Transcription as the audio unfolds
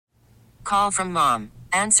Call from mom.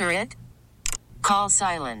 Answer it. Call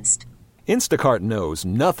silenced. Instacart knows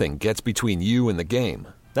nothing gets between you and the game.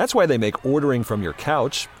 That's why they make ordering from your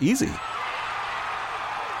couch easy.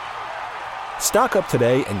 Stock up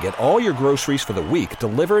today and get all your groceries for the week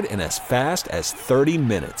delivered in as fast as 30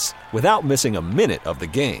 minutes without missing a minute of the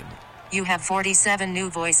game. You have 47 new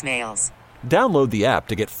voicemails. Download the app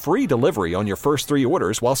to get free delivery on your first 3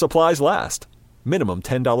 orders while supplies last. Minimum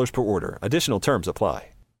 $10 per order. Additional terms apply.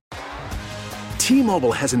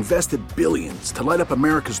 T-Mobile has invested billions to light up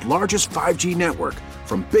America's largest 5G network,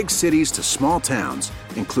 from big cities to small towns,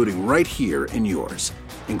 including right here in yours.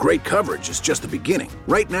 And great coverage is just the beginning.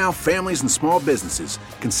 Right now, families and small businesses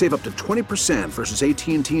can save up to 20% versus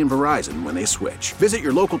AT&T and Verizon when they switch. Visit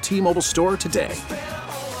your local T-Mobile store today.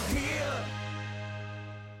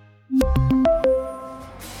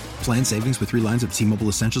 Plan savings with 3 lines of T-Mobile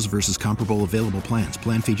Essentials versus comparable available plans.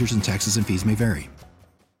 Plan features and taxes and fees may vary.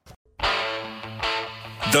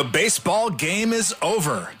 The baseball game is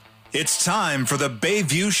over. It's time for the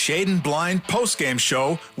Bayview Shade and Blind postgame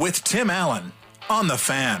show with Tim Allen on The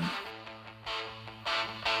Fan.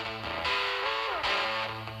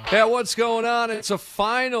 Yeah, what's going on? It's a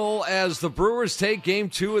final as the Brewers take Game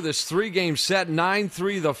 2 of this 3-game set,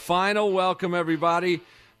 9-3 the final. Welcome, everybody,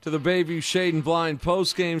 to the Bayview Shade and Blind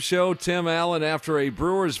postgame show. Tim Allen after a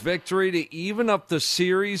Brewers victory to even up the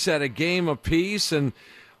series at a game apiece, and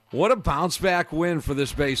what a bounce-back win for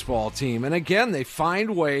this baseball team. And again, they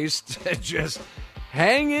find ways to just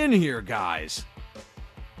hang in here, guys.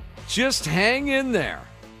 Just hang in there.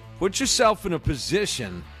 Put yourself in a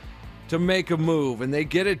position to make a move, and they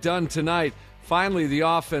get it done tonight. Finally, the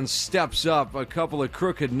offense steps up. A couple of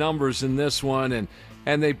crooked numbers in this one,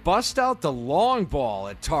 and they bust out the long ball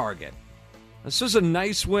at target. This was a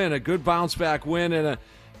nice win, a good bounce-back win, and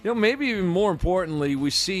maybe even more importantly, we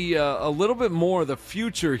see a little bit more of the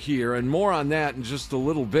future here, and more on that in just a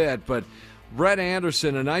little bit. But Brett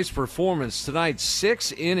Anderson, a nice performance tonight.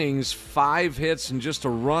 6 innings, 5 hits, and just a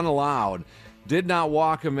run allowed. Did not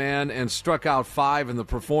walk a man and struck out 5 in the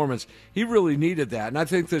performance. He really needed that, and I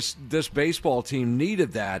think this baseball team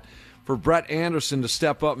needed that for Brett Anderson to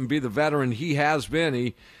step up and be the veteran he has been.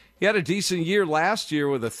 He had a decent year last year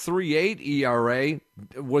with a 3.8 ERA,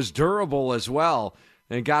 was durable as well,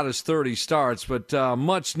 and got his 30 starts, but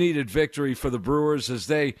much-needed victory for the Brewers as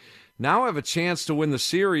they now have a chance to win the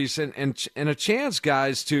series and a chance,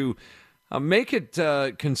 guys, to make it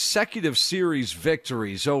consecutive series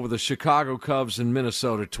victories over the Chicago Cubs and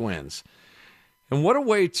Minnesota Twins. And what a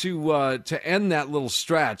way to end that little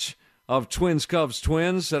stretch of Twins, Cubs,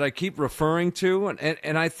 Twins that I keep referring to.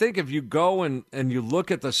 And I think if you go and you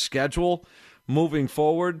look at the schedule moving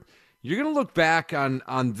forward, you're going to look back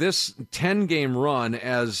on this 10-game run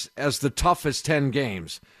as the toughest 10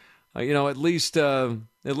 games. At least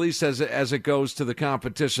as it goes to the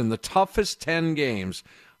competition, the toughest 10 games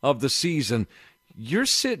of the season. You're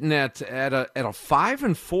sitting at a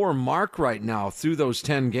 5-4 mark right now through those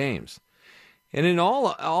 10 games. And in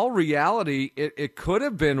all reality, it could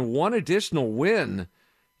have been one additional win.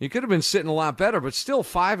 You could have been sitting a lot better, but still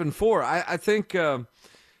 5-4.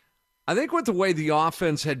 I think with the way the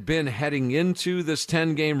offense had been heading into this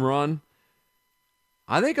 10-game run,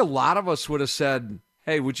 I think a lot of us would have said,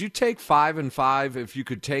 hey, would you take 5-5 if you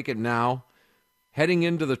could take it now? Heading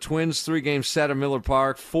into the Twins 3-game set at Miller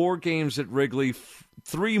Park, 4 games at Wrigley,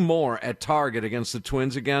 3 more at Target against the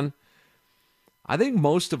Twins again. I think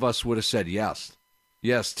most of us would have said yes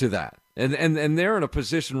to that. And they're in a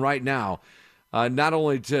position right now, not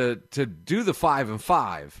only to do the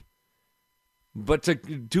 5-5, but to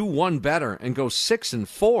do one better and go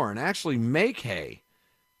 6-4 and actually make hay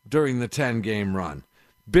during the 10-game run.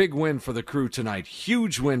 Big win for the Crew tonight.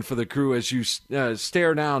 Huge win for the Crew as you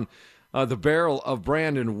stare down the barrel of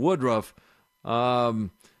Brandon Woodruff.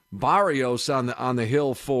 Barrios on the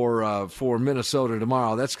hill for Minnesota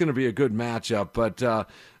tomorrow. That's going to be a good matchup. But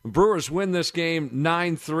Brewers win this game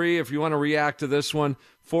 9-3. If you want to react to this one,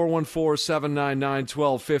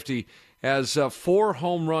 414-799-1250. As 4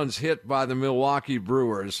 home runs hit by the Milwaukee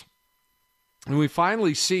Brewers. And we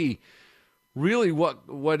finally see really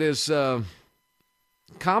what is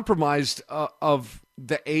compromised of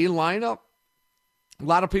the A lineup. A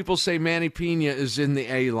lot of people say Manny Pena is in the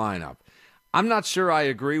A lineup. I'm not sure I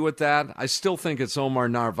agree with that. I still think it's Omar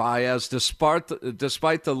Narvaez. Despite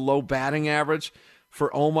the low batting average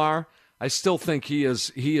for Omar, I still think he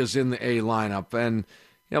is in the A lineup. And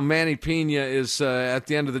Manny Pena is, at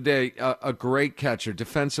the end of the day, a great catcher.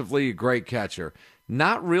 Defensively, a great catcher.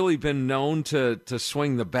 Not really been known to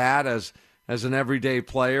swing the bat as an everyday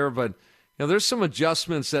player, but there's some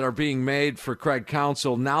adjustments that are being made for Craig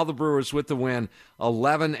Counsell. Now the Brewers with the win,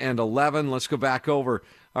 11-11. Let's go back over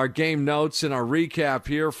our game notes and our recap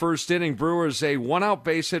here. First inning, Brewers, a one-out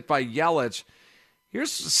base hit by Yelich.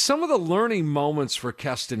 Here's some of the learning moments for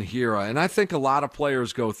Keston Hiura, and I think a lot of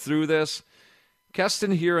players go through this.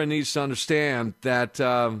 Keston Hiura needs to understand that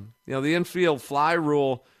the infield fly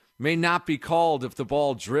rule may not be called if the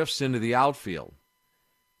ball drifts into the outfield.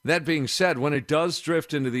 That being said, when it does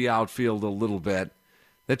drift into the outfield a little bit,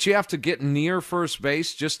 that you have to get near first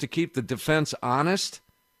base just to keep the defense honest,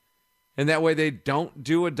 and that way they don't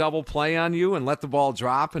do a double play on you and let the ball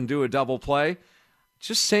drop and do a double play.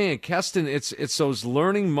 Just saying, Keston, it's those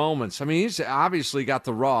learning moments. I mean, he's obviously got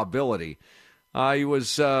the raw ability. He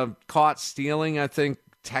was caught stealing. I think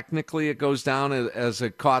technically it goes down as a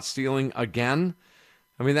caught stealing again.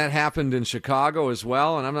 I mean, that happened in Chicago as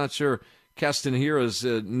well, and I'm not sure Keston here is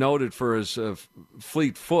noted for his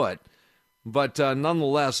fleet foot. But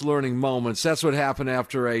nonetheless, learning moments. That's what happened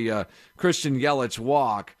after a Christian Yelich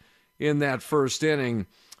walk in that first inning.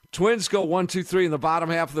 Twins go 1-2-3 in the bottom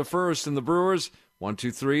half of the first, and the Brewers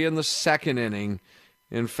 1-2-3 in the second inning.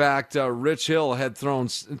 In fact, Rich Hill had thrown,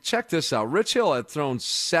 check this out, Rich Hill had thrown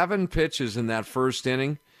 7 pitches in that first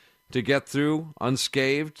inning to get through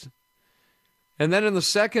unscathed. And then in the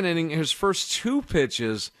second inning, his first 2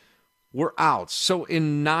 pitches were outs. So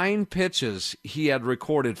in 9 pitches, he had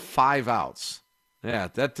recorded 5 outs. Yeah,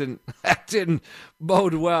 that didn't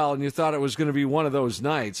bode well, and you thought it was going to be one of those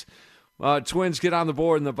nights. Twins get on the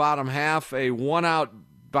board in the bottom half, a 1-out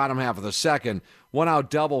bottom half of the second, 1-out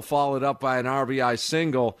double followed up by an RBI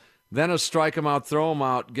single, then a strike him out, throw him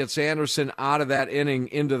out, gets Anderson out of that inning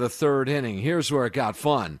into the third inning. Here's where it got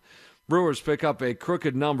fun. Brewers pick up a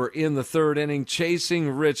crooked number in the third inning, chasing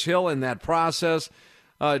Rich Hill in that process.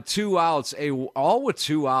 2 outs, all with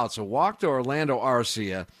 2 outs, a walk to Orlando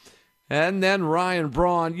Arcia. And then Ryan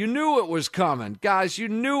Braun, you knew it was coming. Guys, you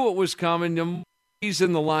knew it was coming. The more he's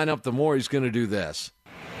in the lineup, the more he's going to do this.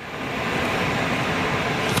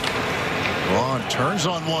 Braun turns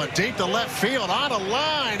on one, deep to left field, on a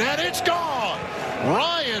line, and it's gone.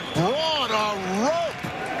 Ryan Braun, a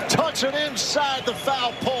rope, tucks it inside the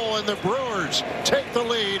foul pole, and the Brewers take the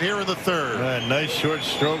lead here in the third. Nice short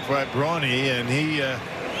stroke by Brawny, and he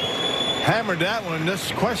hammered that one.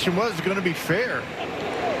 This question was going to be fair.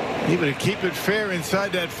 Even to keep it fair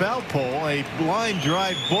inside that foul pole, a line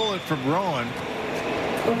drive bullet for Braun.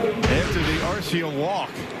 After the Arcia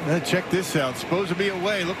walk. Check this out. Supposed to be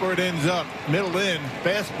away. Look where it ends up. Middle in.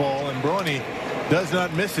 Fastball. And Brawny does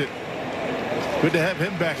not miss it. Good to have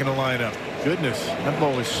him back in the lineup. Goodness. That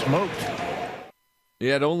ball was smoked.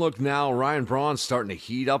 Yeah, don't look now. Ryan Braun's starting to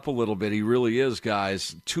heat up a little bit. He really is,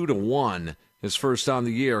 guys. 2-1. His first on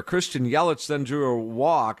the year. Christian Yelich then drew a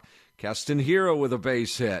walk. Keston Hiura with a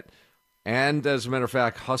base hit. And, as a matter of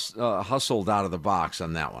fact, hustled out of the box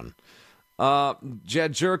on that one.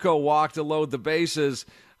 Jed Jerko walked to load the bases.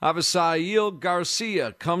 Avisail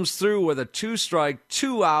Garcia comes through with a 2-strike,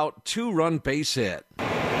 2-out, 2-run base hit.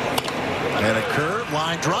 And a curve,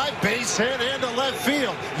 line drive, base hit into left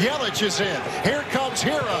field. Yelich is in. Here comes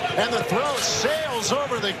Hiura, and the throw sails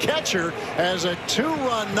over the catcher as a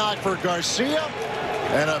 2-run knock for Garcia.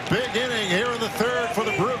 And a big inning here in the third for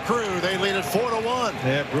the Brew Crew. They lead it 4-1.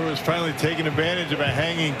 Yeah, Brewers finally taking advantage of a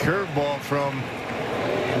hanging curveball from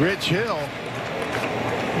Rich Hill.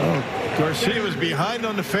 Garcia was behind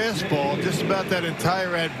on the fastball just about that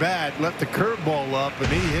entire at-bat. Left the curveball up, and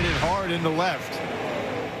he hit it hard into left.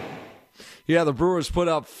 Yeah, the Brewers put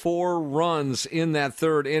up 4 runs in that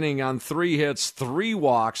third inning on 3 hits, 3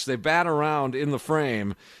 walks. They bat around in the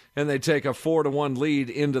frame, and they take a 4-1 lead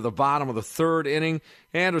into the bottom of the third inning.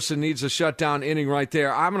 Anderson needs a shutdown inning right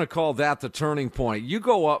there. I'm going to call that the turning point. You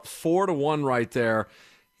go up 4-1 right there.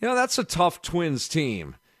 You know, that's a tough Twins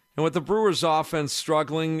team. And with the Brewers' offense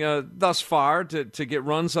struggling thus far to get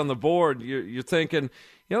runs on the board, you're thinking,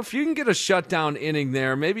 you know, if you can get a shutdown inning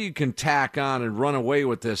there, maybe you can tack on and run away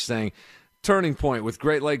with this thing. Turning point with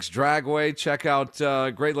Great Lakes Dragway. Check out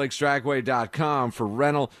GreatLakesDragway.com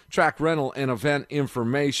for track rental, and event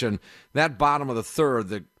information. That bottom of the third,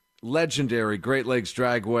 the legendary Great Lakes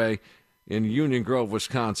Dragway in Union Grove,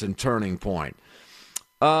 Wisconsin, turning point.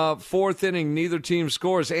 Fourth inning, neither team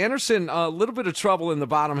scores. Anderson, a little bit of trouble in the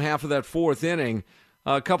bottom half of that fourth inning.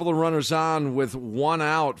 A couple of runners on with 1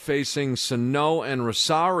 out facing Sano and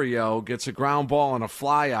Rosario. Gets a ground ball and a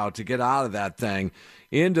fly out to get out of that thing.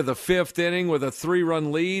 Into the fifth inning with a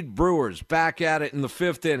 3-run lead. Brewers back at it in the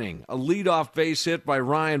fifth inning. A leadoff base hit by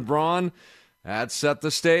Ryan Braun. That set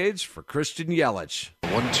the stage for Christian Yelich.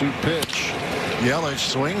 1-2 pitch. Yelich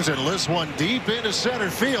swings and lifts one deep into center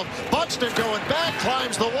field. Buxton going back,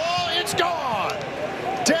 climbs the wall, it's gone.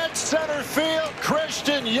 Dead center field,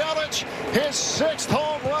 Christian Yelich, his 6th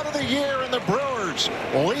home run of the year, and the Brewers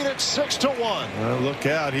lead it 6-1. Well, look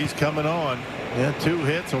out, he's coming on. Yeah, 2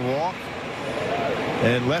 hits, a walk.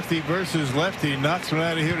 And lefty versus lefty knocks one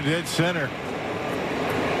out of here to dead center.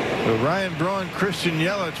 So Ryan Braun, Christian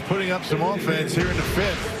Yelich putting up some offense here in the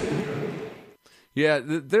 5th. Yeah,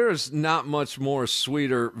 there's not much more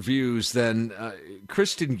sweeter views than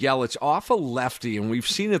Christian Yelich off a lefty, and we've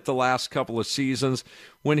seen it the last couple of seasons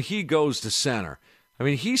when he goes to center. I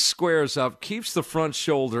mean, he squares up, keeps the front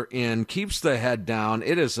shoulder in, keeps the head down.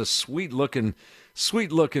 It is a sweet-looking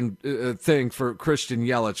thing for Christian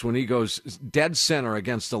Yelich when he goes dead center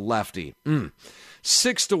against a lefty.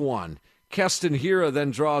 6-1. Keston Hiura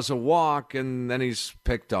then draws a walk, and then he's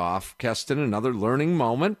picked off. Keston, another learning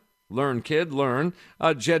moment. Learn, kid, learn.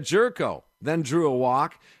 Jed Jerko then drew a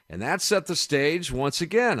walk, and that set the stage once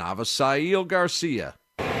again. Avisail Garcia.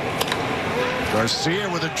 Garcia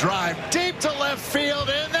with a drive deep to left field,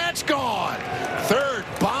 and that's gone. 3rd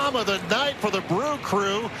bomb of the night for the Brew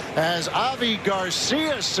Crew as Avi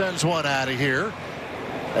Garcia sends one out of here.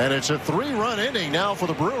 And it's a 3-run inning now for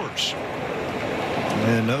the Brewers.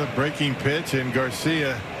 And another breaking pitch, and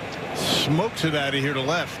Garcia smokes it out of here to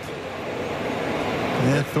left.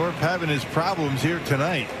 And Thorpe having his problems here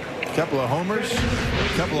tonight. A couple of homers,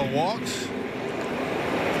 a couple of walks.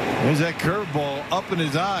 There's that curveball up in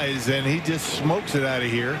his eyes, and he just smokes it out of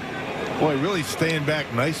here. Boy, really staying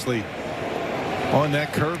back nicely on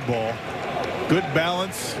that curveball. Good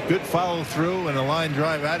balance, good follow through, and a line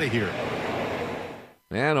drive out of here.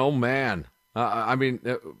 Man, oh man. I mean,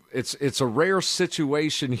 it's a rare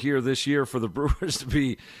situation here this year for the Brewers to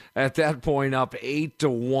be at that point up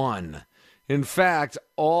 8-1. In fact,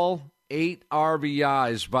 all 8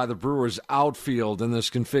 RBIs by the Brewers outfield in this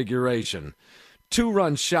configuration.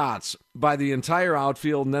 2-run shots by the entire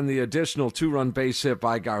outfield, and then the additional 2-run base hit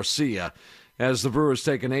by Garcia as the Brewers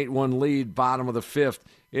take an 8-1 lead, bottom of the 5th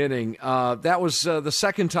inning. That was the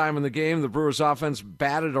second time in the game the Brewers offense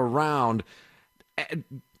batted around.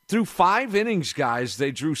 Through 5 innings, guys,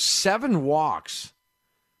 they drew 7 walks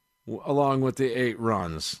along with the 8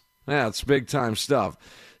 runs. That's big-time stuff.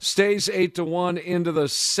 Stays 8-1 into the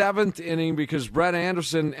 7th inning because Brett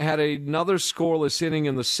Anderson had another scoreless inning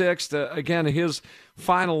in the 6th. Again, his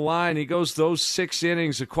final line, he goes those 6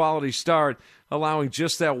 innings, a quality start, allowing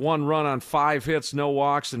just that 1 run on 5 hits, no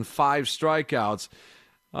walks, and 5 strikeouts.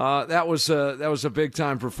 That was a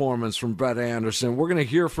big-time performance from Brett Anderson. We're going to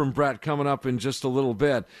hear from Brett coming up in just a little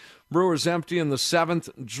bit. Brewers empty in the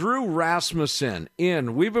 7th. Drew Rasmussen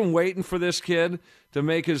in. We've been waiting for this kid to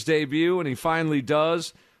make his debut, and he finally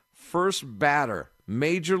does. First batter,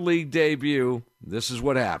 major league debut. This is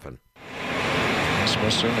what happened.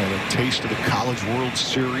 Rasmussen had a taste of the College World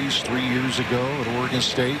Series 3 years ago at Oregon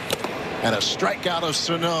State. And a strikeout of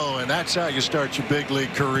Sano, and that's how you start your big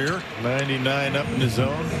league career. 99 up in the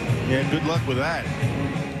zone. Yeah, good luck with that.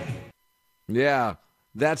 Yeah,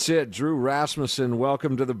 that's it. Drew Rasmussen,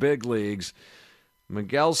 welcome to the big leagues.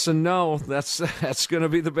 Miguel Sano, that's going to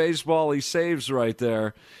be the baseball he saves right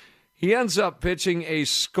there. He ends up pitching a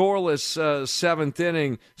scoreless 7th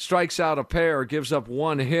inning, strikes out a pair, gives up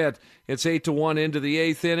 1 hit. It's 8-1 into the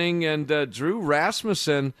 8th inning, and Drew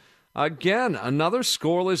Rasmussen, again, another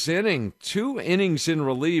scoreless inning. 2 innings in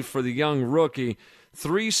relief for the young rookie.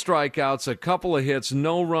 3 strikeouts, a couple of hits,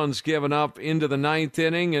 no runs given up into the 9th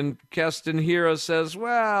inning, and Keston Hiura says,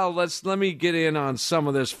 well, let me get in on some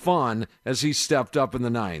of this fun as he stepped up in the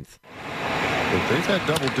 9th. But they've had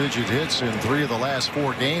double-digit hits in 3 of the last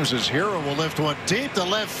 4 games as Hiura will lift one deep to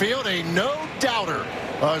left field, a no-doubter.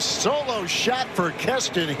 A solo shot for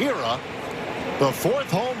Keston Hiura. The 4th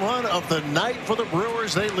home run of the night for the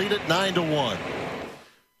Brewers. They lead it 9-1.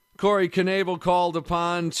 Corey Knebel called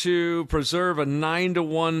upon to preserve a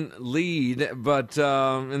 9-1 lead, but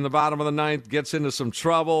in the bottom of the 9th gets into some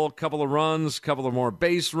trouble. A couple of runs, a couple of more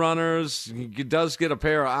base runners. He does get a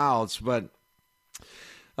pair of outs, but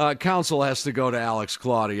counsel has to go to Alex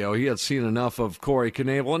Claudio. He had seen enough of Corey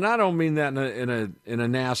Knebel, and I don't mean that in a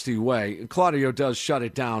nasty way. Claudio does shut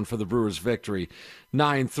it down for the Brewers' victory,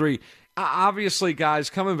 9-3. Obviously, guys,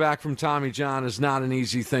 coming back from Tommy John is not an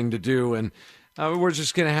easy thing to do, and we're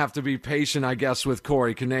just going to have to be patient, I guess, with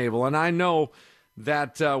Corey Knebel. And I know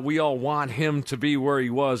that we all want him to be where he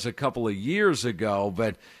was a couple of years ago,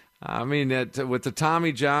 but I mean, with the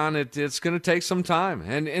Tommy John, it's going to take some time.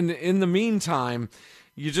 And in the meantime,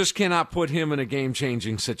 you just cannot put him in a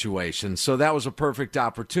game-changing situation. So that was a perfect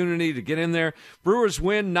opportunity to get in there. Brewers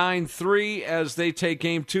win 9-3 as they take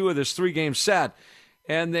Game 2 of this 3-game set.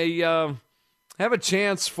 And they have a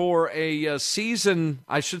chance for a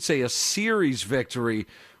series victory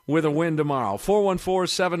with a win tomorrow.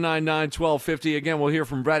 414-799-1250. Again, we'll hear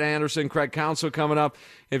from Brett Anderson, Craig Counsell coming up.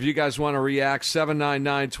 If you guys want to react,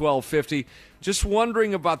 799-1250. Just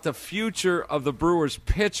wondering about the future of the Brewers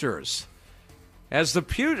pitchers, as the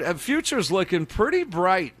future's looking pretty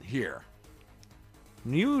bright here.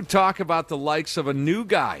 You talk about the likes of a new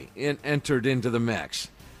guy entered into the mix.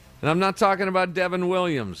 And I'm not talking about Devin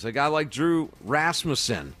Williams, a guy like Drew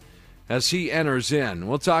Rasmussen, as he enters in.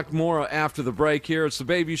 We'll talk more after the break here. It's the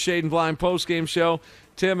Bayview Shade and Blind postgame show.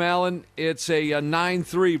 Tim Allen, it's a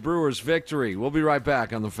 9-3 Brewers victory. We'll be right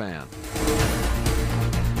back on The Fan.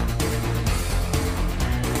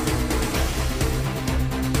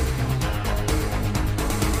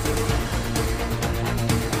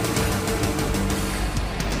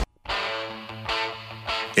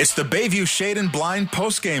 It's the Bayview Shade and Blind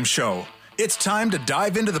postgame show. It's time to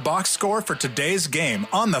dive into the box score for today's game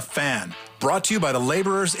on The Fan. Brought to you by the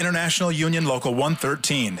Laborers International Union Local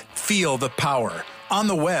 113. Feel the power. On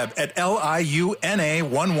the web at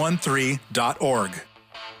liuna113.org.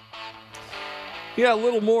 Yeah, a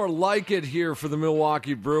little more like it here for the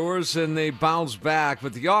Milwaukee Brewers, and they bounce back,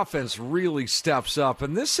 but the offense really steps up.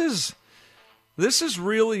 And this is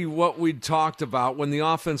really what we talked about when the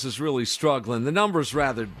offense is really struggling. The number's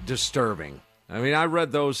rather disturbing. I mean, I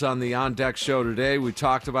read those on the On Deck show today. We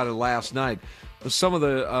talked about it last night. Some of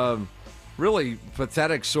the really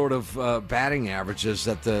pathetic sort of batting averages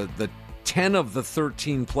that the 10 of the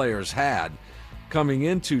 13 players had coming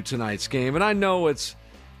into tonight's game. And I know it's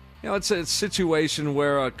a situation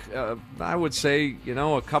where I would say,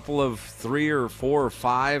 a couple of 3 or 4 or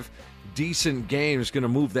 5 decent games going to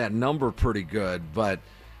move that number pretty good. But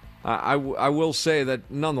I will say that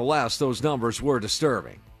nonetheless, those numbers were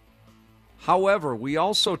disturbing. However, we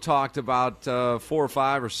also talked about 4 or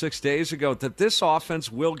 5 or 6 days ago that this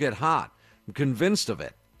offense will get hot. I'm convinced of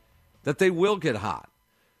it, that they will get hot.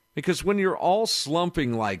 Because when you're all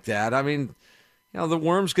slumping like that, I mean, the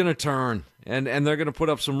worm's going to turn, and they're going to put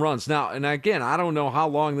up some runs. Now, and again, I don't know how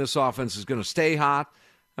long this offense is going to stay hot.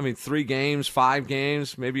 I mean, 3 games, 5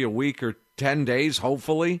 games, maybe a week or 10 days,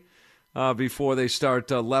 hopefully, before they start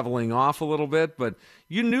leveling off a little bit. But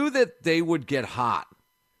you knew that they would get hot.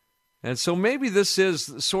 And so maybe this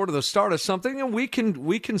is sort of the start of something, and we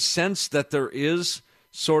can sense that there is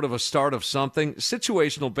sort of a start of something.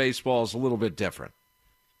 Situational baseball is a little bit different.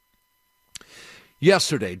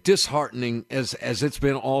 Yesterday, disheartening as it's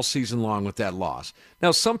been all season long with that loss. Now,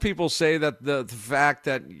 some people say that the fact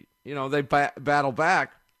that they battle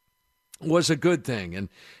back was a good thing, and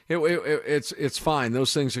it's fine.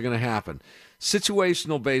 Those things are going to happen.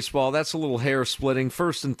 Situational baseball, that's a little hair-splitting.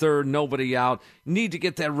 First and third, nobody out. Need to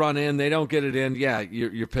get that run in. They don't get it in. Yeah,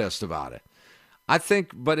 you're pissed about it. I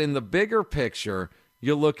think, but in the bigger picture,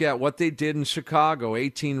 you look at what they did in Chicago,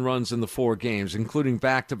 18 runs in the 4 games, including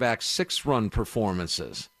back-to-back 6-run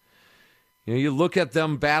performances. You look at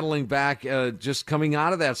them battling back, just coming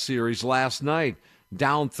out of that series last night,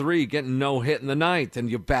 down 3, getting no hit in the 9th, and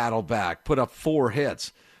you battle back, put up 4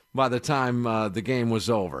 hits by the time the game was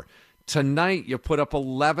over. Tonight, you put up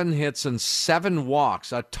 11 hits and 7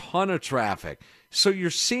 walks, a ton of traffic. So you're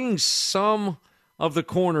seeing some of the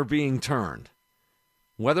corner being turned.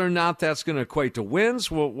 Whether or not that's going to equate to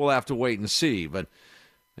wins, we'll have to wait and see. But,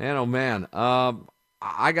 man, oh, man,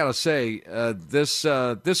 I got to say, this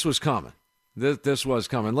was coming. This was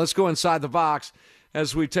coming. Let's go inside the box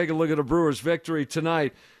as we take a look at a Brewers victory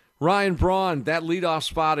tonight. Ryan Braun, that leadoff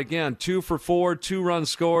spot again, 2 for 4, 2 runs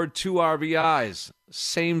scored, 2 RBIs.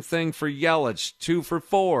 Same thing for Yelich, 2 for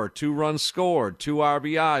 4, 2 runs scored, 2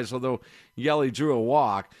 RBIs, although Yelly drew a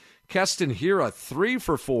walk. Keston Hiura, 3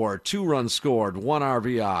 for 4, 2 runs scored, 1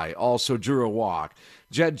 RBI, also drew a walk.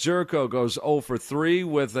 Jed Jerko goes 0 for 3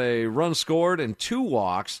 with a run scored and 2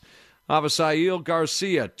 walks. Avisail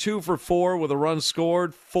Garcia, 2 for 4 with a run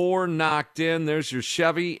scored, 4 knocked in. There's your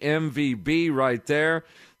Chevy MVB right there.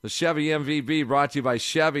 The Chevy MVB brought to you by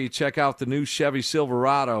Chevy. Check out the new Chevy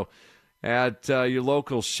Silverado at your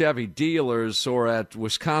local Chevy dealers or at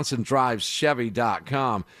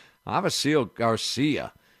WisconsinDrivesChevy.com. Avisail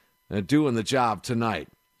Garcia doing the job tonight.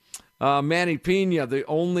 Manny Pena, the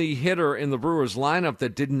only hitter in the Brewers lineup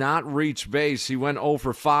that did not reach base. He went 0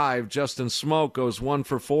 for 5. Justin Smoke goes 1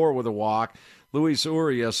 for 4 with a walk. Luis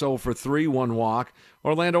Urias 0 for 3, 1 walk.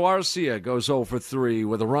 Orlando Arcia goes 0 for 3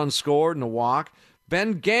 with a run scored and a walk.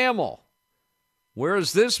 Ben Gamel, where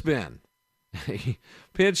has this been?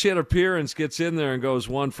 Pinch hit appearance, gets in there and goes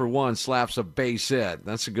 1 for 1, slaps a base hit.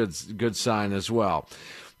 That's a good sign as well.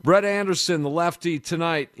 Brett Anderson, the lefty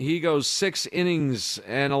tonight, he goes 6 innings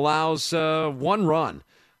and allows 1 run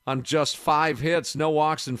on just 5 hits, no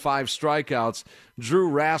walks and 5 strikeouts. Drew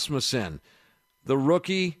Rasmussen, The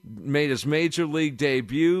rookie made his major league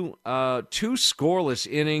debut. 2 scoreless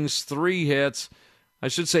innings, 3 hits. I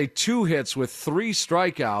should say 2 hits with 3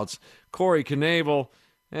 strikeouts. Corey Knebel,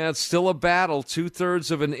 it's still a battle. 2/3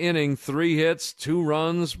 of an inning, 3 hits, 2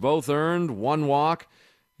 runs, both earned, 1 walk,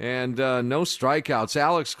 and no strikeouts.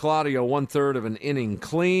 Alex Claudio, 1/3 of an inning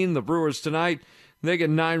clean. The Brewers tonight, they get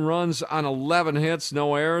 9 runs on 11 hits,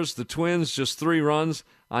 no errors. The Twins, just 3 runs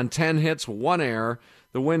on 10 hits, 1 error.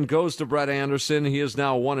 The win goes to Brett Anderson. He is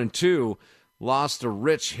now 1-2. Lost to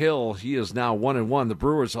Rich Hill. He is now 1-1. The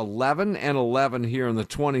Brewers 11-11 here in the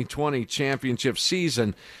 2020 championship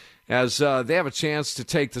season as they have a chance to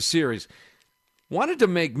take the series. Wanted to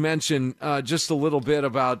make mention just a little bit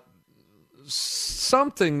about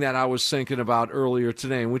something that I was thinking about earlier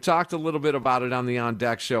today, and we talked a little bit about it on the On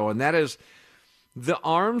Deck show, and that is the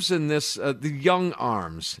arms in this, the young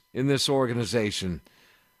arms in this organization.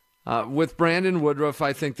 With Brandon Woodruff,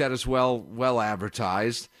 I think that is well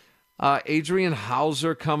advertised. Adrian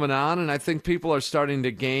Hauser coming on, and I think people are starting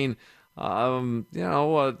to gain, a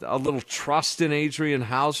little trust in Adrian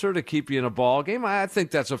Hauser to keep you in a ball game. I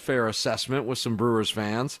think that's a fair assessment with some Brewers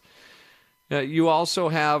fans. You also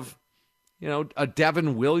have, a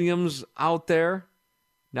Devin Williams out there.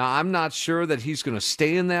 Now, I'm not sure that he's going to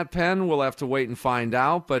stay in that pen. We'll have to wait and find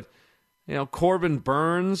out. But, Corbin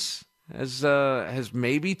Burns has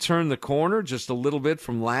maybe turned the corner just a little bit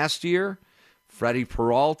from last year. Freddie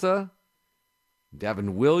Peralta,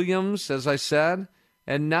 Devin Williams, as I said,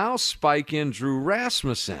 and now spike in Drew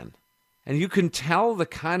Rasmussen. And you can tell the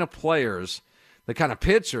kind of players, the kind of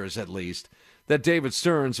pitchers at least, that David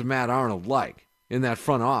Stearns and Matt Arnold like in that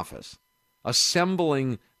front office,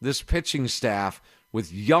 assembling this pitching staff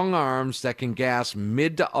with young arms that can gas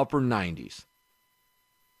mid to upper 90s.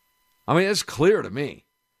 I mean, it's clear to me.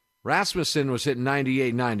 Rasmussen was hitting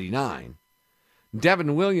 98, 99.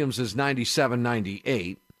 Devin Williams is 97,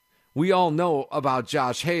 98. We all know about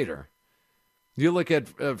Josh Hader. You look at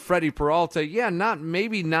Freddie Peralta,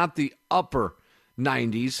 maybe not the upper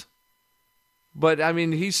 90s, but, I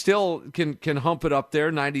mean, he still can hump it up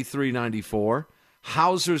there, 93, 94.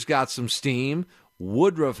 Hauser's got some steam.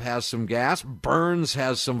 Woodruff has some gas. Burns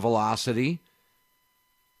has some velocity.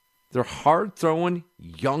 They're hard-throwing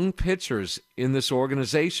young pitchers in this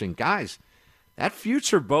organization. Guys, that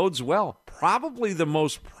future bodes well. Probably the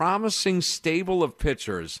most promising stable of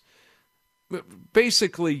pitchers,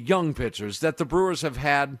 basically young pitchers, that the Brewers have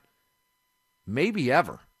had maybe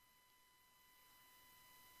ever.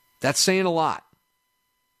 That's saying a lot.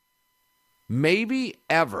 Maybe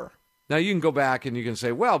ever. Now, you can go back and you can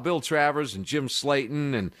say, well, Bill Travers and Jim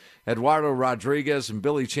Slayton and Eduardo Rodriguez and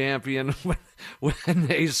Billy Champion, when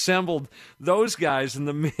they assembled those guys in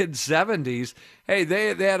the mid-'70s, hey, they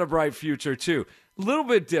had a bright future too. A little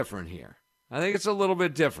bit different here. I think it's a little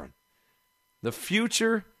bit different. The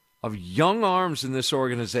future of young arms in this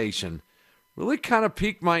organization really kind of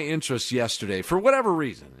piqued my interest yesterday for whatever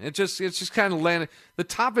reason. It just kind of landed. The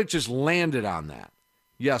topic just landed on that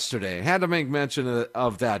yesterday. I had to make mention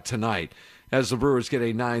of that tonight as the Brewers get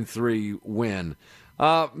a 9-3 win.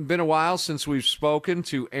 Been a while since we've spoken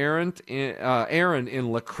to Aaron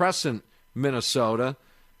in La Crescent, Minnesota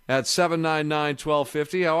at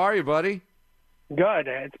 799-1250. How are you, buddy? Good.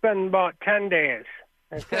 It's been about 10 days.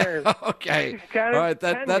 Okay. All right.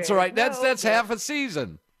 That's all right. That's half a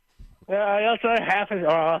season. That's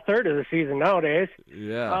a third of the season nowadays.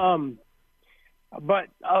 Yeah. But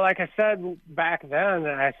like I said back then,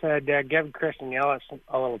 I said give Christian Yelich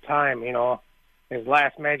a little time. His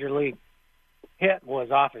last major league hit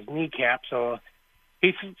was off his kneecap, so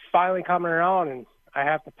he's finally coming around, and I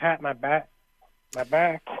have to pat my back.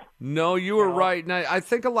 No, you were right. And I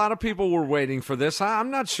think a lot of people were waiting for this.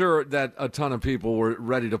 I'm not sure that a ton of people were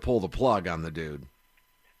ready to pull the plug on the dude.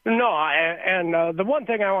 No, and the one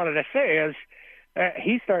thing I wanted to say is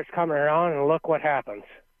he starts coming around, and look what happens.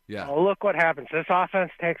 Yeah. Look what happens. This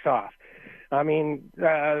offense takes off. I mean,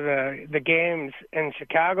 the games in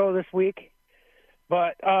Chicago this week,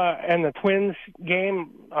 but and the Twins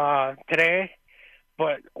game today.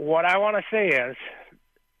 But what I want to say is,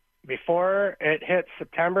 before it hits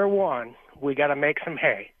September 1, we got to make some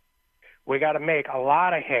hay. We got to make a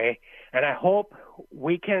lot of hay, and I hope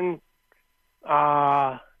we can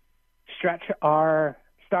stretch our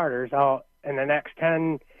starters out in the next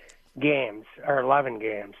 10 games or 11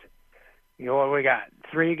 games. We got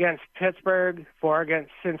 3 against Pittsburgh, 4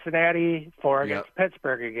 against Cincinnati, 4 against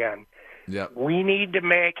Pittsburgh again. Yep. We need to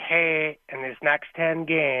make hay in these next 10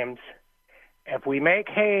 games. If we make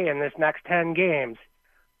hay in this next 10 games,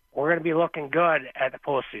 we're going to be looking good at the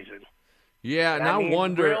postseason. Yeah, and I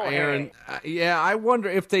wonder, Aaron. I wonder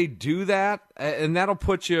if they do that, and that'll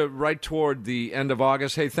put you right toward the end of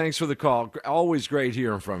August. Hey, thanks for the call. Always great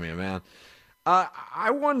hearing from you, man.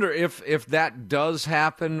 I wonder if that does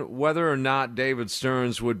happen, whether or not David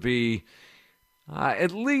Stearns would be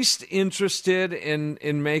at least interested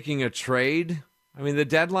in making a trade. I mean, the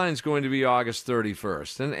deadline's going to be August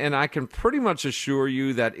 31st, and I can pretty much assure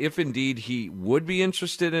you that if indeed he would be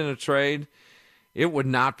interested in a trade, it would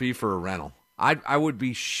not be for a rental. I would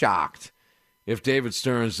be shocked if David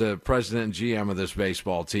Stearns, the president and GM of this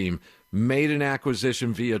baseball team, made an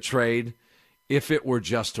acquisition via trade if it were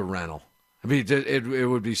just a rental. I mean, it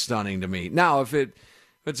would be stunning to me. Now, if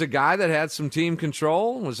it's a guy that had some team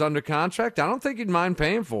control, was under contract, I don't think he'd mind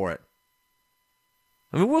paying for it.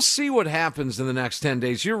 I mean, we'll see what happens in the next 10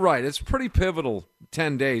 days. You're right. It's pretty pivotal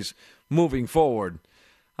 10 days moving forward.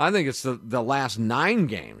 I think it's the last 9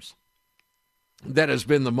 games that has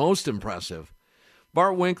been the most impressive.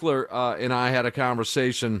 Bart Winkler and I had a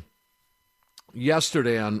conversation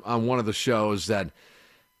yesterday on one of the shows that,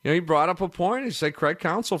 he brought up a point. He said Craig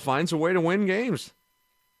Counsell finds a way to win games.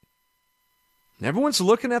 Everyone's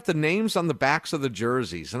looking at the names on the backs of the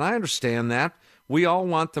jerseys, and I understand that. We all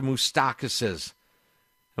want the Moustakas,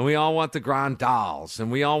 and we all want the Grandals,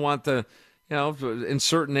 and we all want the,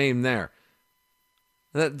 insert name there.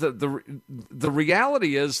 The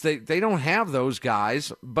reality is they don't have those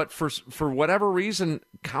guys, but for whatever reason,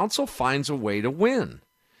 Counsell finds a way to win.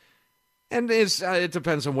 And it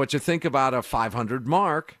depends on what you think about a 500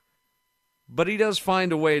 mark, but he does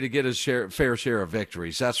find a way to get his fair share of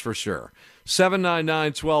victories, that's for sure.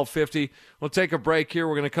 799-1250. We'll take a break here.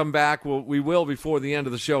 We're going to come back. We will, before the end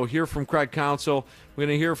of the show, hear from Craig Counsell. We're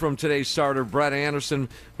going to hear from today's starter, Brett Anderson.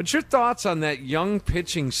 But your thoughts on that young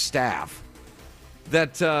pitching staff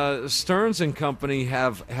that Stearns and company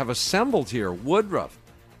have assembled here? Woodruff,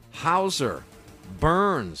 Hauser,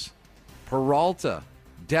 Burns, Peralta,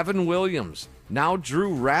 Devin Williams, now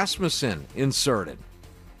Drew Rasmussen inserted.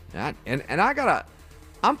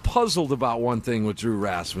 I'm puzzled about one thing with Drew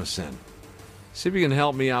Rasmussen. See if you can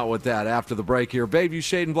help me out with that after the break here. Bayview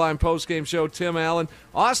Shade and Blind postgame show, Tim Allen.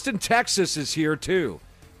 Austin, Texas is here too.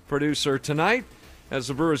 Producer tonight, as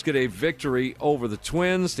the Brewers get a victory over the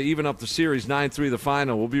Twins to even up the series 9-3 the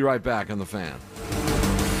final. We'll be right back on The Fan.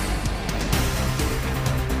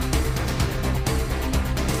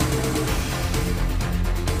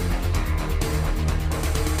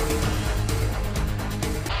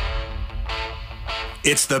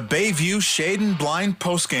 It's the Bayview Shade and Blind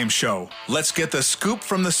postgame show. Let's get the scoop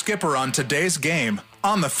from the skipper on today's game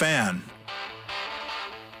on The Fan.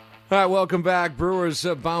 All right, welcome back. Brewers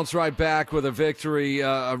bounce right back with a victory.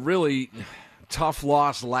 A really tough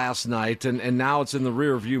loss last night, and now it's in the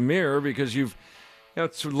rearview mirror because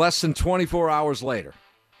it's less than 24 hours later.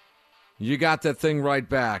 You got that thing right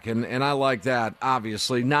back, and I like that,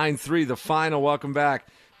 obviously. 9-3, the final. Welcome back.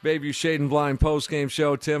 Bayview Shade and Blind postgame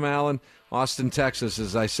show. Tim Allen. Austin, Texas,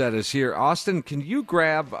 as I said, is here. Austin, can you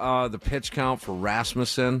grab the pitch count for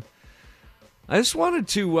Rasmussen? I just wanted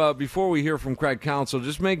to, before we hear from Craig Counsell,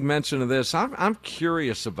 just make mention of this. I'm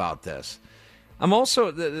curious about this. I'm also,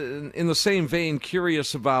 in the same vein,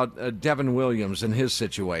 curious about Devin Williams and his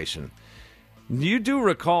situation. You do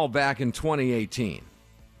recall back in 2018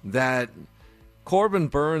 that Corbin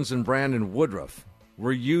Burns and Brandon Woodruff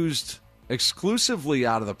were used exclusively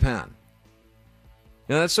out of the pen.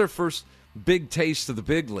 That's their first big taste of the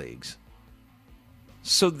big leagues.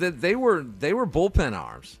 So that they were bullpen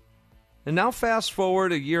arms. And now fast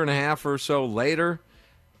forward a year and a half or so later,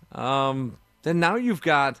 then now you've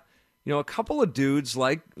got, a couple of dudes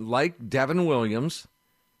like Devin Williams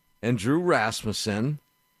and Drew Rasmussen.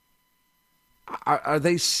 Are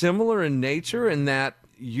they similar in nature in that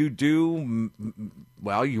you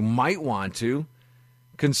might want to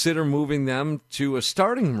consider moving them to a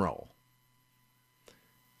starting role?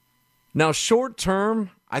 Now, short term,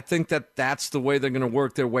 I think that's the way they're going to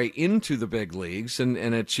work their way into the big leagues and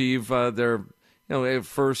achieve their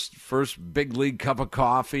first big league cup of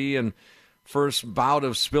coffee and first bout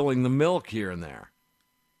of spilling the milk here and there.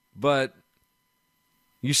 But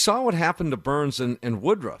you saw what happened to Burns and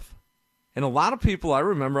Woodruff. And a lot of people I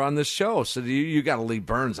remember on this show said, you got to leave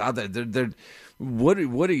Burns out there.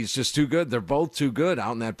 Woody's just too good. They're both too good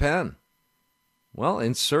out in that pen. Well,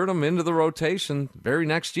 insert them into the rotation very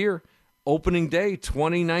next year. Opening day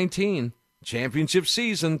 2019, championship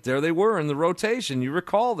season, there they were in the rotation. You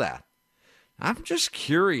recall that. I'm just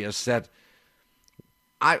curious that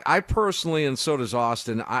I personally, and so does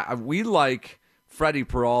Austin, we like Freddie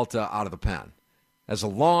Peralta out of the pen. As a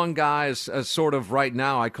long guy, as sort of right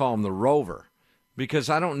now, I call him the rover because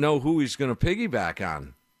I don't know who he's going to piggyback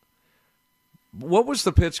on. What was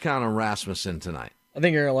the pitch count on Rasmussen tonight? I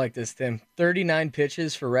think you're going to like this, Tim. 39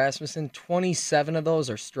 pitches for Rasmussen. 27 of those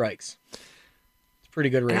are strikes. It's a pretty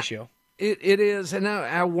good ratio. It is. And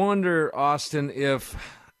I wonder, Austin, if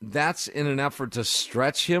that's in an effort to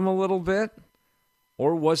stretch him a little bit,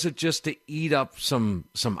 or was it just to eat up some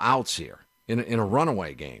outs here in a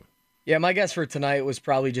runaway game? Yeah, my guess for tonight was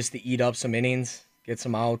probably just to eat up some innings, get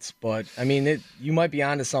some outs. But, I mean, you might be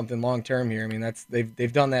onto something long-term here. I mean,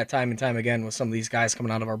 they've done that time and time again with some of these guys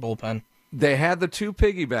coming out of our bullpen. They had the two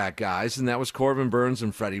piggyback guys, and that was Corbin Burnes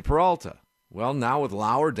and Freddie Peralta. Well, now with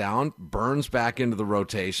Lauer down, Burnes back into the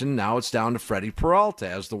rotation. Now it's down to Freddie Peralta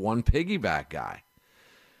as the one piggyback guy.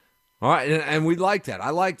 All right, and we like that. I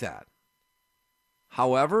like that.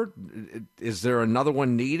 However, is there another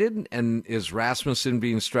one needed, and is Rasmussen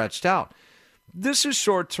being stretched out? This is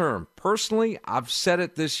short term. Personally, I've said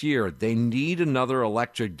it this year. They need another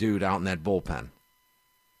electric dude out in that bullpen.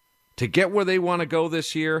 To get where they want to go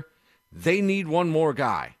this year, they need one more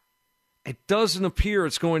guy. It doesn't appear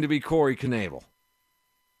it's going to be Corey Knebel.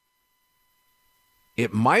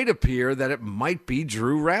 It might appear that it might be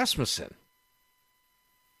Drew Rasmussen.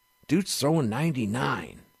 Dude's throwing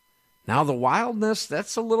 99. Now the wildness,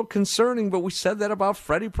 that's a little concerning, but we said that about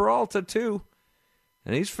Freddie Peralta too.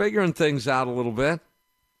 And he's figuring things out a little bit.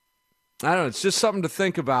 I don't know, it's just something to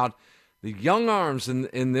think about. The young arms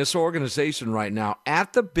in this organization right now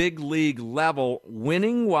at the big league level,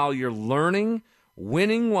 winning while you're learning,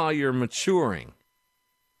 winning while you're maturing.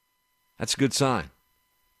 That's a good sign.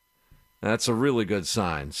 That's a really good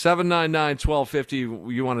sign.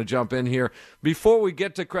 799-1250, you want to jump in here. Before we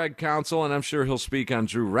get to Craig Counsell, and I'm sure he'll speak on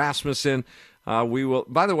Drew Rasmussen, we will.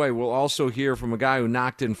 By the way, we'll also hear from a guy who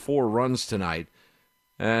knocked in 4 runs tonight.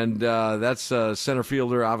 And that's center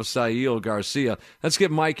fielder Avisail Garcia. Let's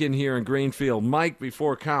get Mike in here in Greenfield. Mike,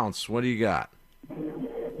 before counts, what do you got?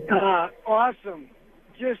 Awesome.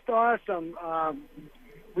 Just awesome.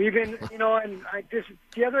 We've been, and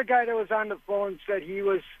the other guy that was on the phone said he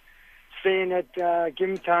was saying that give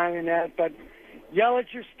him time and that. But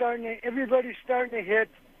Yelich is everybody's starting to hit.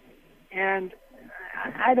 And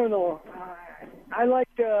I don't know. I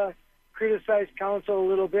like to criticize Counsell a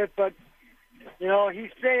little bit, but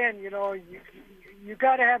he's saying, you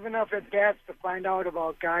got to have enough at-bats to find out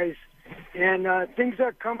about guys. And things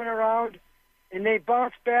are coming around, and they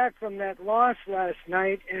bounced back from that loss last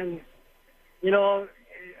night. And,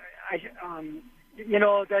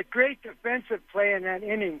 that great defensive play in that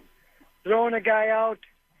inning, throwing a guy out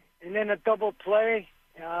and then a double play.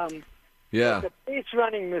 Yeah. The base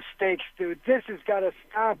running mistakes, dude. This has got to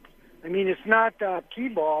stop. I mean, it's not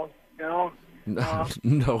T-ball, No,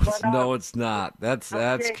 it's not. That's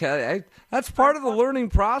part of the learning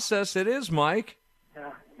process. It is, Mike.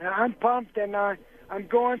 Yeah, I'm pumped, and I'm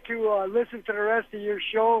going to listen to the rest of your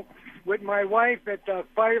show with my wife at the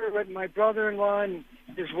fire with my brother-in-law and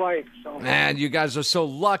his wife. So. Man, you guys are so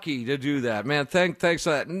lucky to do that, man. Thanks for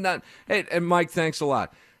that. Hey, and Mike, thanks a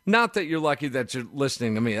lot. Not that you're lucky that you're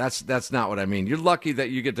listening to me. That's not what I mean. You're lucky that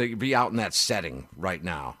you get to be out in that setting right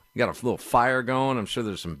now. You got a little fire going. I'm sure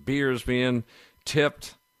there's some beers being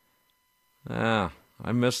tipped. I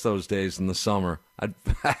miss those days in the summer.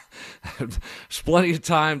 There's plenty of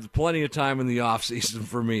time in the off season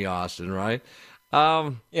for me, Austin. Right? Yeah,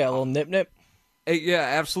 a little nip. Yeah,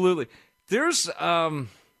 absolutely. There's, there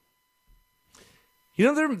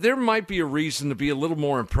might be a reason to be a little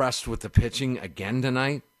more impressed with the pitching again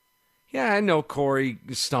tonight. Yeah, I know Corey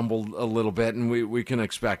stumbled a little bit, and we can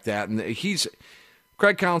expect that. And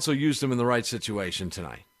Craig Counsell used him in the right situation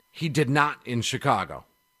tonight. He did not in Chicago.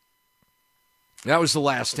 That was the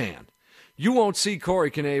last stand. You won't see Corey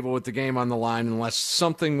Knebel with the game on the line unless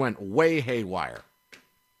something went way haywire.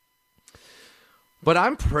 But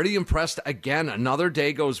I'm pretty impressed. Again, another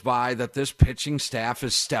day goes by that this pitching staff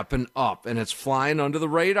is stepping up, and it's flying under the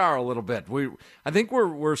radar a little bit. I think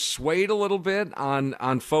we're swayed a little bit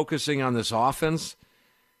on focusing on this offense.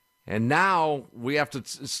 And now we have to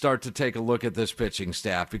start to take a look at this pitching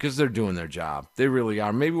staff because they're doing their job. They really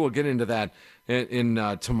are. Maybe we'll get into that in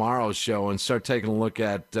tomorrow's show and start taking a look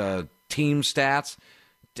at team stats,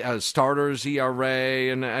 starters,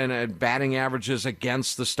 ERA, and batting averages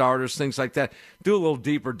against the starters, things like that. Do a little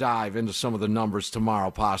deeper dive into some of the numbers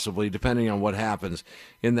tomorrow, possibly, depending on what happens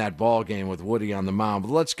in that ball game with Woody on the mound.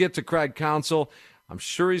 But let's get to Craig Counsell. I'm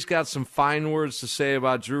sure he's got some fine words to say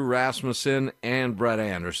about Drew Rasmussen and Brett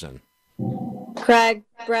Anderson. Craig,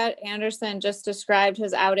 Brett Anderson just described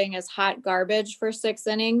his outing as hot garbage for 6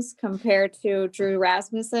 innings compared to Drew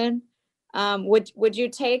Rasmussen. Would you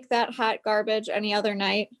take that hot garbage any other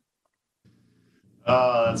night?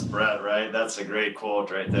 Oh, that's Brett, right? That's a great quote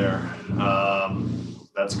right there.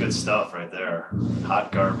 That's good stuff right there.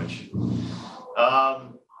 Hot garbage.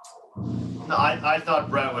 No, I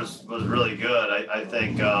thought Brett was really good. I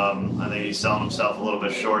think he's selling himself a little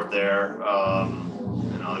bit short there.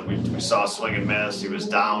 We saw swing and miss. He was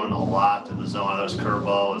down a lot in the zone. Those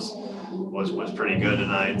curveball was pretty good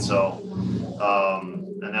tonight. So,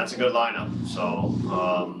 and that's a good lineup. So,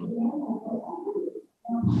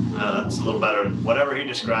 that's a little better. Whatever he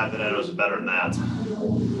described it was better than that.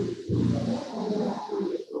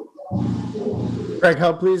 Craig,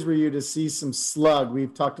 how pleased were you to see some slug?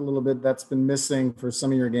 We've talked a little bit that's been missing for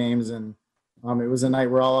some of your games, and it was a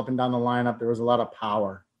night we're all up and down the lineup. There was a lot of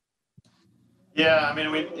power. Yeah, I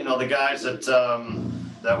mean, the guys that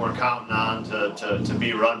we're counting on to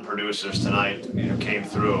be run producers tonight, came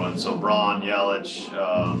through, and so Braun, Yelich,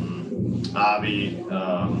 Avi,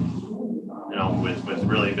 with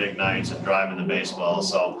really big nights and driving the baseball.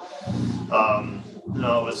 So,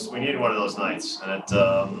 we needed one of those nights, and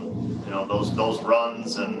those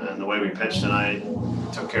runs and the way we pitched tonight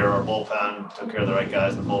took care of our bullpen, took care of the right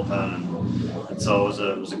guys in the bullpen, and so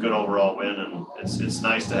it was a good overall win, and it's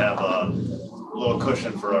nice to have a little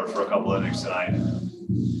cushion for a couple innings tonight.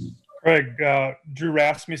 Craig, Drew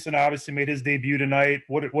Rasmussen obviously made his debut tonight.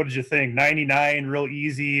 What did you think? 99, real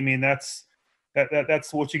easy. I mean, that's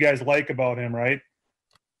what you guys like about him, right?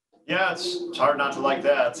 Yeah, it's hard not to like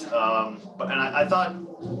that. I thought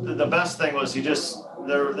the best thing was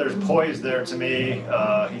there's poise there to me.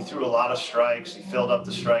 He threw a lot of strikes. He filled up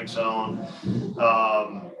the strike zone.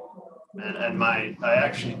 I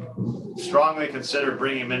actually strongly considered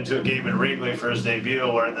bringing him into a game in Wrigley for his debut,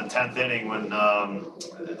 or in the 10th inning when,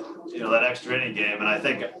 that extra inning game. And I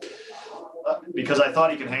think because I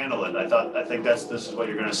thought he could handle it. I think this is what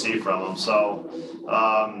you're going to see from him. So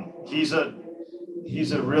he's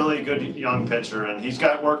a really good young pitcher, and he's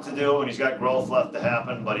got work to do, and he's got growth left to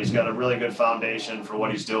happen, but he's got a really good foundation for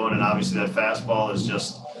what he's doing. And obviously that fastball is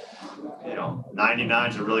just, 99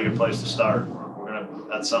 is a really good place to start.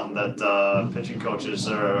 That's something that pitching coaches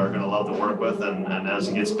are going to love to work with, and as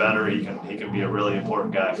he gets better, he can be a really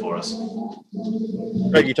important guy for us.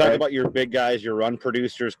 Greg, you talked about your big guys, your run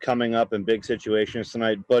producers coming up in big situations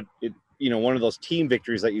tonight, but one of those team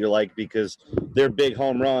victories that you like because their big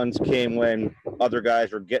home runs came when other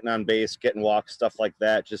guys were getting on base, getting walks, stuff like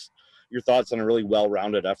that. Just your thoughts on a really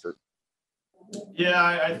well-rounded effort.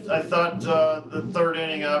 Yeah, I thought the third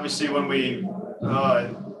inning, obviously, when we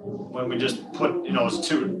just put, it was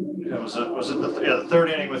the third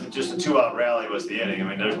inning with just a 2-out rally was the inning. I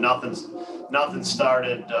mean, there's nothing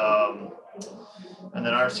started, and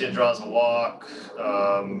then Arcia draws a walk,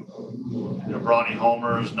 Bronny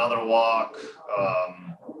homers, another walk,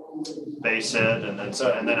 base hit, and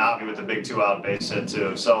then Avi with the big 2-out base hit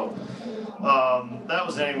too. So that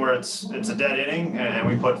was an inning where it's a dead inning, and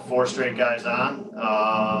we put 4 straight guys on,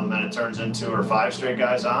 and it turns into, or 5 straight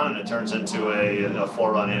guys on, and it turns into a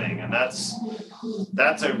 4-run inning, and that's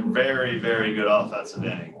a very, very good offensive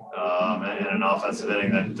inning, and an offensive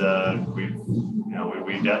inning that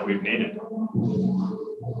we've needed.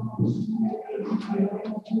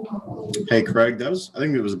 Hey, Craig, I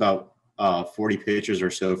think it was about 40 pitches or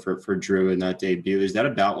so for Drew in that debut. Is that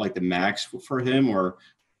about like the max for him, or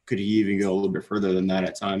could he even go a little bit further than that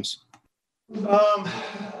at times? I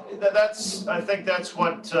think that's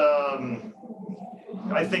what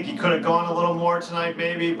I think he could have gone a little more tonight,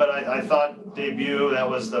 maybe. But I thought debut, that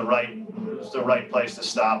was the right place to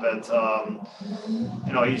stop it.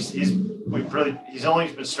 He's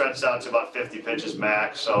only been stretched out to about 50 pitches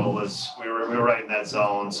max, so we were right in that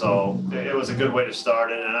zone. So it was a good way to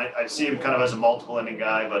start it, and I see him kind of as a multiple inning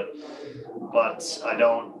guy, but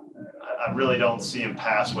I really don't see him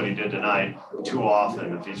pass what he did tonight too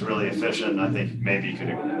often. If he's really efficient, I think maybe he could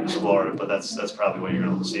explore it, but that's probably what you're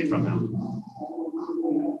going to see from him.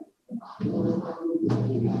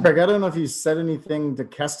 Craig, I don't know if you said anything to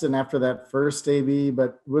Keston after that first AB,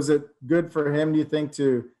 but was it good for him, do you think,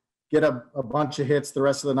 to get a bunch of hits the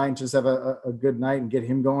rest of the night and just have a good night and get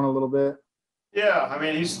him going a little bit? Yeah, I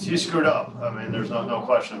mean, he screwed up. I mean, there's no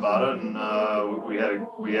question about it, and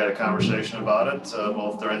we had a conversation about it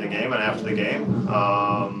both during the game and after the game,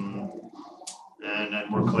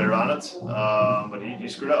 and we're clear on it. But he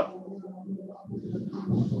screwed up.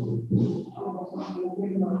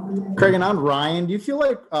 Craig, and on Ryan, do you feel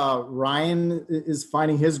like Ryan is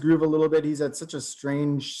finding his groove a little bit? He's had such a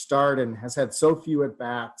strange start and has had so few at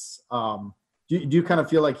bats. Do you kind of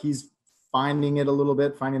feel like he's finding it a little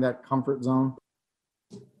bit, finding that comfort zone?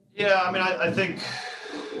 Yeah, I mean, I think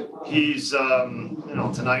he's,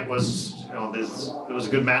 tonight was, it was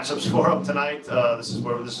good matchups for him tonight. This is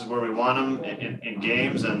where we want him in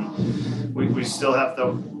games, and we still have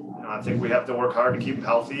to, I think we have to work hard to keep him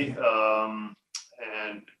healthy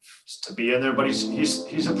and to be in there. But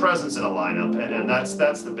he's a presence in a lineup, and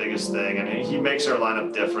that's the biggest thing. And he makes our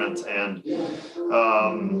lineup different. And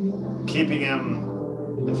keeping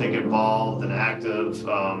him, I think, involved and active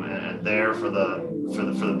and there for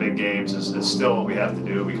the big games is still what we have to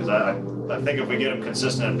do, because I think if we get him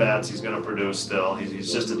consistent at bats, he's going to produce still.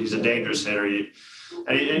 He's a dangerous hitter.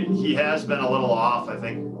 He has been a little off. I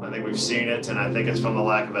think we've seen it, and I think it's from the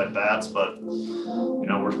lack of at bats. But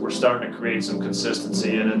we're starting to create some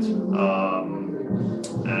consistency in it,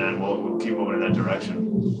 and we'll keep moving in that direction.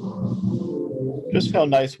 Just how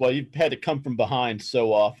nice. Well, you've had to come from behind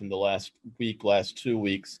so often the last 2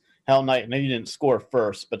 weeks. How nice. Maybe you didn't score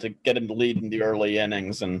first, but to get in the lead in the early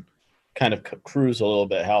innings and kind of cruise a little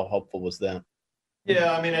bit, how helpful was that?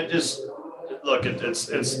 Yeah, I mean, it's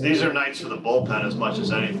these are nights for the bullpen as much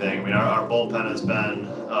as anything. I mean, our bullpen has been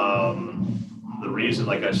the reason,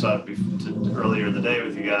 like I said earlier in the day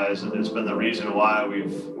with you guys, it's been the reason why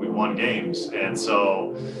we've won games. And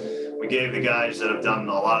so we gave the guys that have done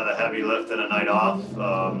a lot of the heavy lift and a night off.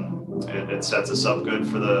 It sets us up good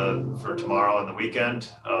for tomorrow and the weekend.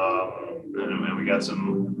 And we got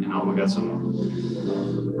some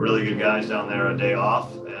really good guys down there a day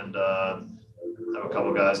off, and have a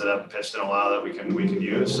couple guys that haven't pitched in a while that we can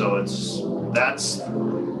use. So that's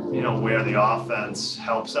where the offense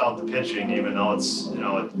helps out the pitching, even though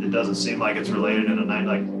it doesn't seem like it's related in a night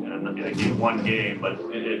like one game, but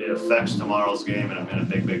it affects tomorrow's game in a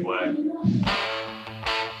big way.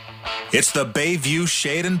 It's the Bayview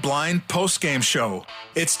Shade and Blind postgame show.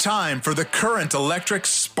 It's time for the current electric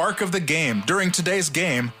spark of the game during today's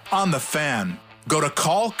game on The Fan. Go to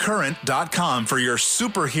callcurrent.com for your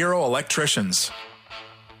superhero electricians.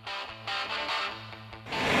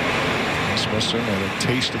 Rasmussen had a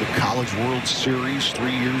taste of the College World Series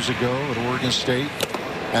 3 years ago at Oregon State.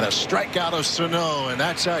 And a strikeout of Sano, and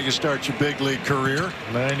that's how you start your big league career.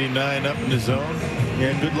 99 up in the zone.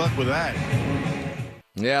 Yeah, good luck with that.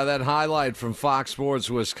 Yeah, that highlight from Fox Sports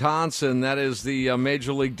Wisconsin, that is the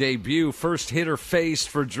Major League debut. First hitter faced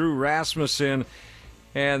for Drew Rasmussen,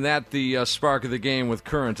 and that the spark of the game with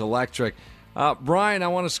Current Electric. Brian, I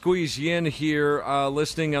want to squeeze you in here,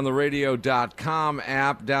 listening on the radio.com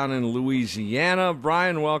app down in Louisiana.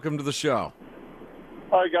 Brian, welcome to the show.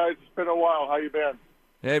 Hi, guys. It's been a while. How you been?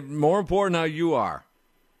 Hey, more important how you are.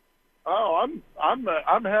 Oh, I'm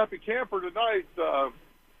a happy camper tonight.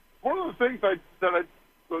 One of the things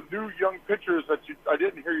the new young pitchers that I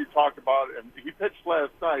didn't hear you talk about, and he pitched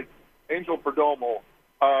last night, Angel Perdomo.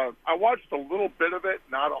 I watched a little bit of it,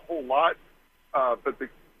 not a whole lot, but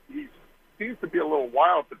he seems to be a little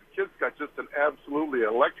wild, but the kid's got just an absolutely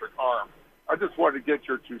electric arm. I just wanted to get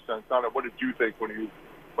your 2 cents on it. What did you think when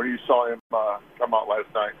you saw him come out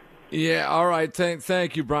last night? Yeah, all right.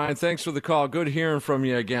 Thank you, Brian. Thanks for the call. Good hearing from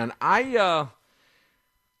you again. I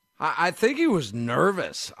think he was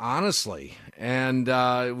nervous, honestly, and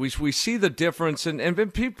we see the difference,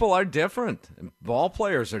 and people are different. Ball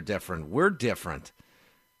players are different. We're different.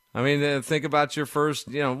 I mean, think about your first,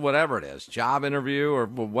 whatever it is, job interview or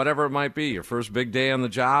whatever it might be, your first big day on the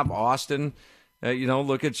job, Austin.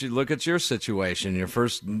 Look at your situation. Your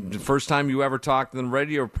first time you ever talked on the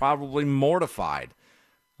radio, you're probably mortified.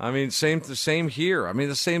 I mean, same here. I mean,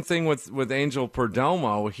 the same thing with Angel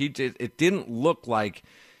Perdomo. It didn't look like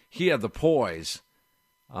he had the poise,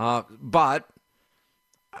 but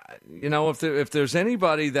if there's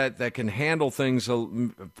anybody that can handle things,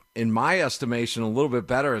 in my estimation, a little bit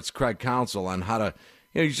better, it's Craig Counsell on how to.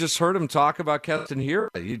 You just heard him talk about Keston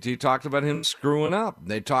Hiura. He talked about him screwing up.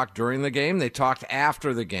 They talked during the game. They talked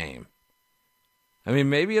after the game. I mean,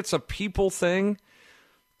 maybe it's a people thing.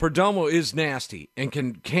 Perdomo is nasty and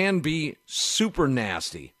can be super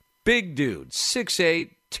nasty. Big dude, 6'8",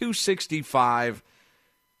 265.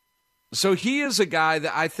 So he is a guy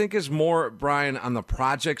that I think is more, Brian, on the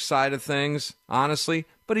project side of things, honestly.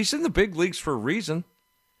 But he's in the big leagues for a reason.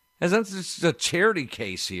 And that's just a charity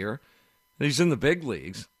case here. He's in the big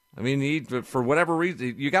leagues. I mean, for whatever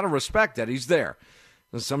reason, you got to respect that he's there.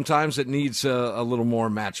 And sometimes it needs a little more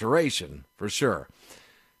maturation, for sure.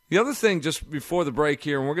 The other thing, just before the break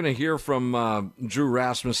here, and we're going to hear from Drew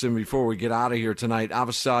Rasmussen before we get out of here tonight,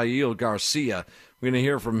 Avisail Garcia. We're going to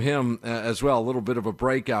hear from him as well, a little bit of a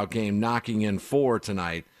breakout game, knocking in 4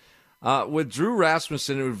 tonight. With Drew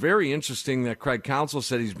Rasmussen, it was very interesting that Craig Counsell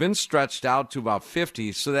said he's been stretched out to about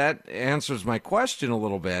 50, so that answers my question a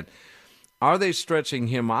little bit. Are they stretching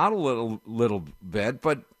him out a little bit?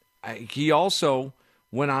 But he also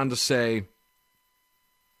went on to say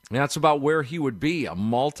that's about where he would be, a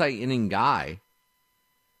multi-inning guy.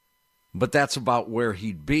 But that's about where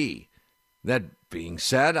he'd be. That being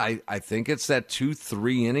said, I think it's that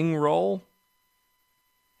 2-3 inning role.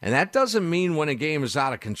 And that doesn't mean when a game is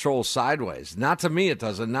out of control sideways. Not to me it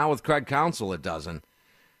doesn't. Not with Craig Counsell it doesn't.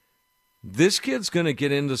 This kid's going to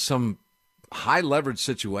get into some high leverage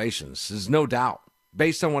situations, there's no doubt,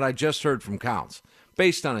 based on what I just heard from Counts.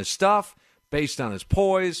 Based on his stuff, based on his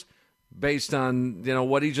poise, based on,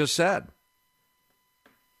 what he just said.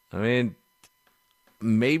 I mean,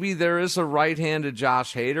 maybe there is a right-handed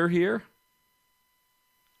Josh Hader here.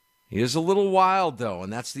 He is a little wild, though,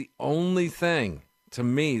 and that's the only thing to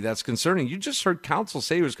me that's concerning. You just heard Counsell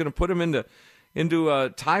say he was going to put him into a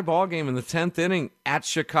tie ball game in the 10th inning at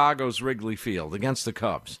Chicago's Wrigley Field against the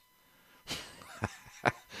Cubs.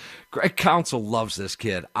 Craig Counsell loves this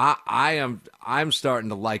kid. I'm starting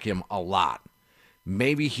to like him a lot.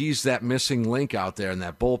 Maybe he's that missing link out there in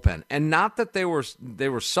that bullpen, and not that they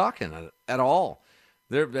were sucking at all.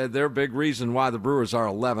 They're a big reason why the Brewers are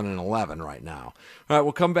 11-11 right now. All right,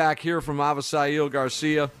 we'll come back here from Avisail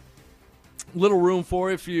Garcia. Little room for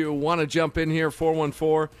you if you want to jump in here.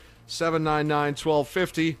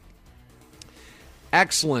 414-799-1250.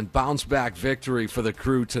 Excellent bounce-back victory for the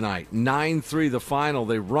Crew tonight. 9-3 the final.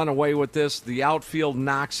 They run away with this. The outfield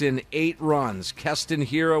knocks in 8 runs. Keston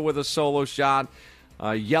Hiura with a solo shot.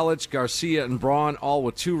 Yelich, Garcia, and Braun all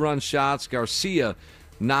with 2-run shots. Garcia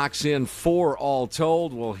knocks in 4 all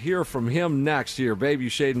told. We'll hear from him next here. Bayview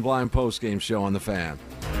Shade and Blind postgame show on The Fan.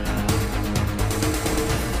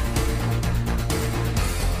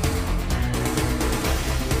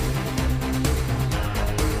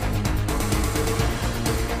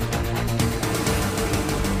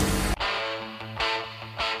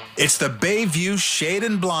 It's the Bayview Shade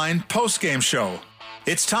and Blind postgame show.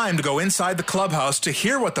 It's time to go inside the clubhouse to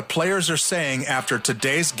hear what the players are saying after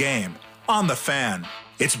today's game on The Fan.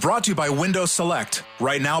 It's brought to you by Windows Select.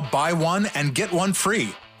 Right now, buy one and get one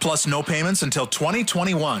free, plus no payments until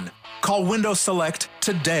 2021. Call Windows Select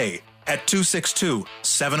today at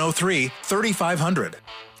 262-703-3500.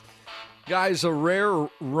 Guys, a rare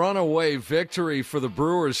runaway victory for the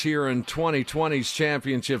Brewers here in 2020's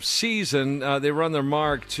championship season. They run their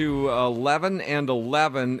mark to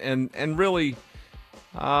 11-11, and really,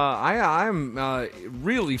 I'm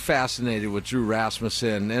really fascinated with Drew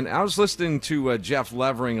Rasmussen. And I was listening to Jeff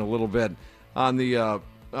Levering a little bit on the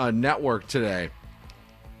network today,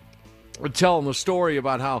 telling the story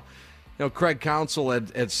about how Craig Counsell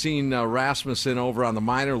had seen Rasmussen over on the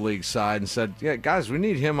minor league side and said, yeah, guys, we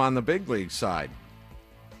need him on the big league side.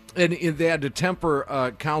 And they had to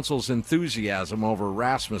temper Counsell's enthusiasm over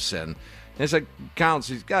Rasmussen. And it's like, Counts,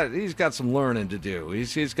 he's got some learning to do.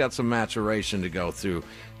 He's got some maturation to go through.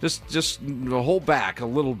 Just hold back a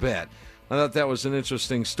little bit. I thought that was an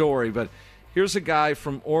interesting story. But here's a guy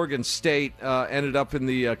from Oregon State, ended up in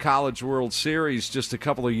the College World Series just a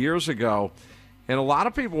couple of years ago. And a lot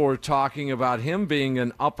of people were talking about him being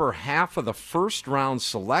an upper half of the first-round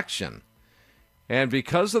selection. And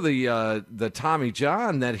because of the Tommy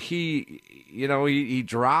John that he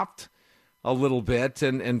dropped a little bit,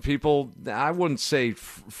 and people, I wouldn't say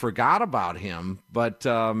forgot about him, but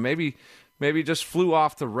maybe just flew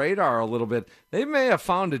off the radar a little bit. They may have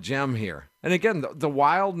found a gem here. And again, the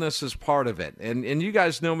wildness is part of it. And you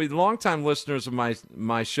guys know me, longtime listeners of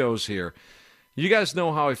my shows here, you guys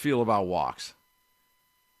know how I feel about walks.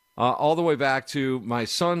 All the way back to my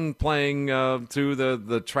son playing through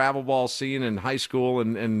the travel ball scene in high school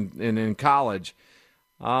and in college,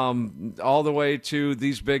 all the way to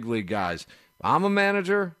these big league guys. I'm a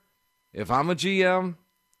manager. If I'm a GM,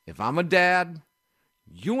 if I'm a dad,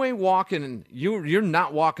 you ain't walking. You're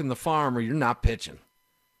not walking the farm, or you're not pitching.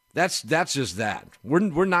 That's just that.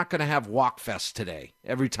 We're not going to have walk fest today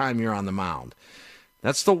every time you're on the mound.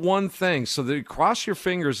 That's the one thing. So cross your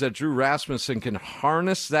fingers that Drew Rasmussen can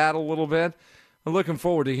harness that a little bit. I'm looking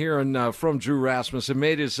forward to hearing from Drew Rasmussen.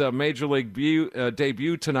 Made his Major League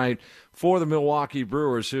debut tonight for the Milwaukee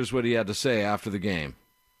Brewers. Here's what he had to say after the game.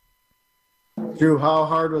 Drew, how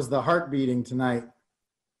hard was the heart beating tonight?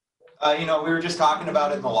 We were just talking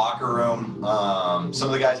about it in the locker room. Some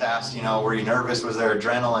of the guys asked, were you nervous? Was there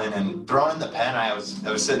adrenaline? And throwing in the pen, I was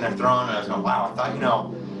sitting there throwing, and I was going, wow, I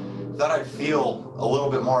thought, thought I'd feel a little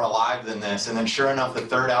bit more alive than this. And then sure enough, the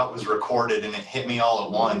third out was recorded and it hit me all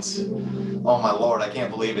at once. Oh my Lord, I can't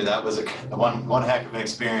believe it. That was one heck of an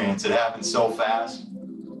experience. It happened so fast.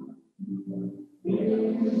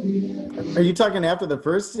 Are you talking after the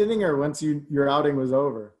first inning or once your outing was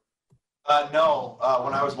over? No,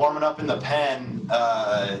 when I was warming up in the pen,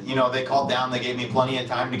 they called down, they gave me plenty of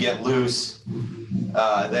time to get loose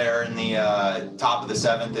there in the top of the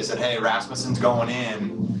 7th. They said, hey, Rasmussen's going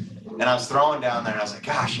in. And I was throwing down there, and I was like,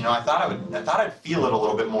 gosh, I thought I'd feel it a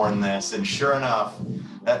little bit more than this. And sure enough,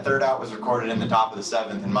 that third out was recorded in the top of the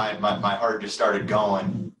seventh, and my heart just started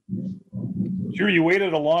going. Drew, you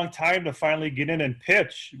waited a long time to finally get in and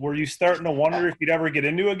pitch. Were you starting to wonder if you'd ever get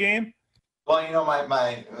into a game? Well,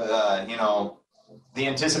 the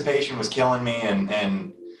anticipation was killing me,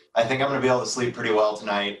 and I think I'm going to be able to sleep pretty well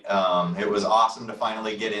tonight. It was awesome to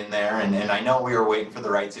finally get in there, and I know we were waiting for the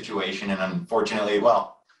right situation, and unfortunately,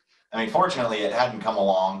 fortunately, it hadn't come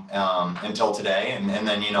along until today, and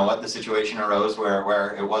then the situation arose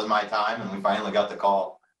where it was my time, and we finally got the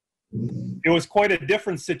call. It was quite a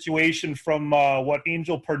different situation from what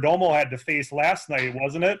Angel Perdomo had to face last night,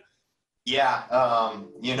 wasn't it? Yeah,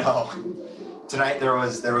 tonight there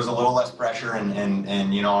was a little less pressure,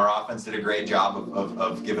 and our offense did a great job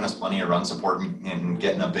of giving us plenty of run support and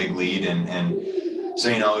getting a big lead, and so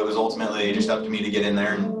it was ultimately just up to me to get in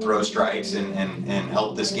there and throw strikes and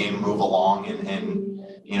help this game move along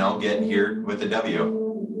and get here with the W.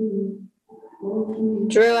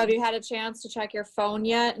 Drew, have you had a chance to check your phone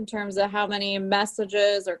yet in terms of how many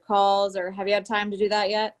messages or calls, or have you had time to do that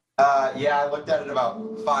yet? Yeah, I looked at it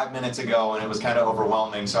about 5 minutes ago, and it was kind of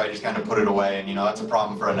overwhelming, so I just kind of put it away, and that's a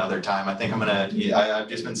problem for another time. I think I've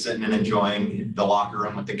just been sitting and enjoying the locker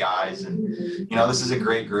room with the guys, and this is a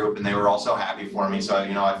great group, and they were all so happy for me, so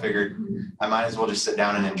I figured I might as well just sit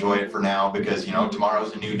down and enjoy it for now, because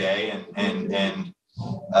tomorrow's a new day, and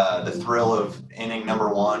the thrill of inning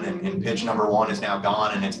number one and pitch number one is now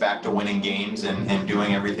gone, and it's back to winning games and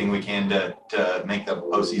doing everything we can to make the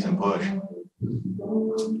postseason push.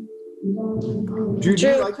 Do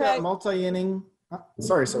you like that multi-inning?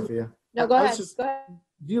 Sorry, Sophia. No, go ahead. Go ahead.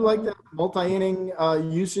 Do you like that multi-inning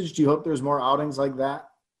usage? Do you hope there's more outings like that?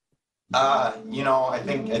 I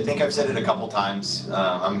think I've said it a couple times.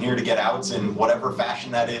 I'm here to get outs in whatever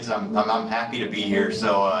fashion that is. I'm happy to be here.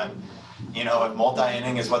 So, if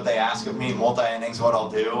multi-inning is what they ask of me, multi-inning is what I'll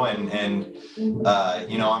do. And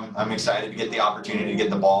I'm excited to get the opportunity to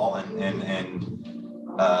get the ball and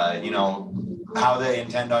how they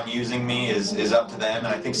intend on using me is up to them. And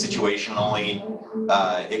I think situationally,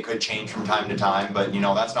 it could change from time to time, but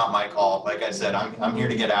that's not my call. Like I said, I'm here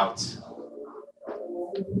to get outs.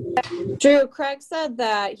 Drew, Craig said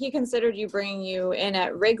that he considered you bringing you in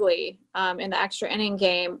at Wrigley in the extra inning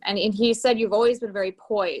game, and he said you've always been very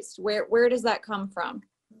poised. Where does that come from?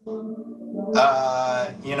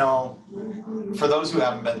 For those who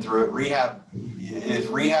haven't been through it, if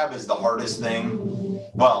rehab is the hardest thing,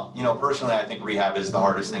 well, personally, I think rehab is the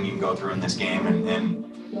hardest thing you can go through in this game. And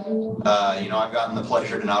I've gotten the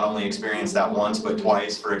pleasure to not only experience that once, but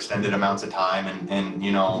twice for extended amounts of time. And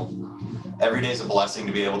every day is a blessing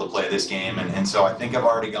to be able to play this game. And so I think I've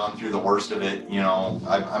already gone through the worst of it.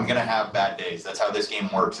 I'm going to have bad days. That's how this game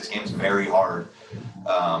works. This game's very hard.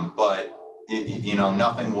 But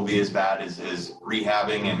nothing will be as bad as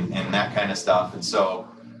rehabbing and that kind of stuff. And so,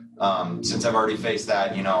 since I've already faced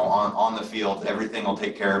that, on the field, everything will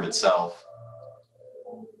take care of itself.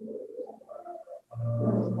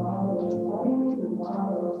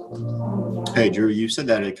 Hey, Drew, you said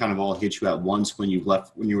that it kind of all hit you at once when you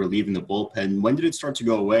were leaving the bullpen. When did it start to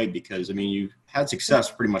go away? Because, you had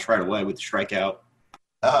success pretty much right away with the strikeout.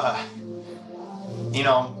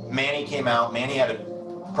 Manny came out. Manny had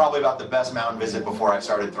probably about the best mound visit before I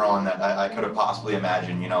started throwing that I could have possibly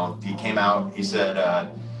imagined. He came out, he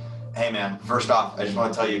said, hey man, first off, I just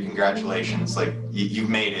want to tell you congratulations. Like you've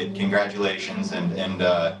made it. Congratulations. And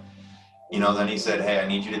then he said, hey, I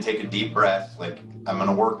need you to take a deep breath. Like we're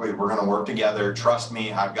going to work together. Trust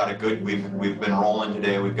me. We've been rolling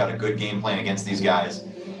today. We've got a good game plan against these guys.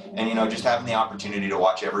 And, just having the opportunity to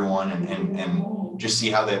watch everyone and just see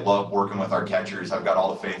how they love working with our catchers. I've got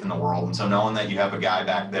all the faith in the world. And so knowing that you have a guy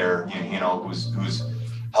back there, who's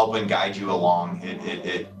helping guide you along,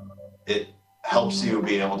 it helps you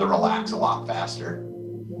be able to relax a lot faster.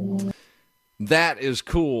 That is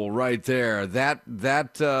cool right there. That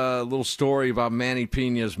little story about Manny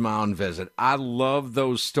Piña's mound visit. I love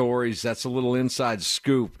those stories. That's a little inside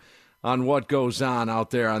scoop on what goes on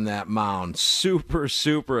out there on that mound. Super,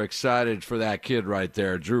 super excited for that kid right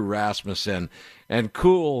there, Drew Rasmussen. And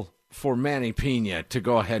cool for Manny Piña to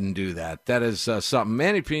go ahead and do that. That is something.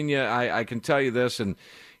 Manny Piña, I can tell you this, and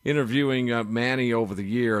interviewing Manny over the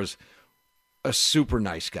years, a super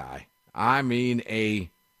nice guy. I mean,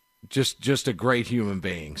 just a great human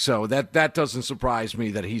being. So that doesn't surprise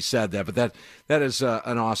me that he said that, but that is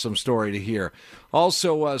an awesome story to hear.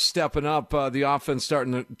 Also stepping up, the offense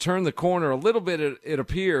starting to turn the corner a little bit, it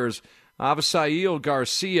appears. Avisail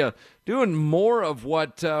Garcia doing more of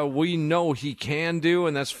what we know he can do,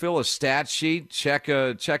 and that's fill a stat sheet, check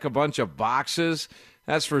a bunch of boxes.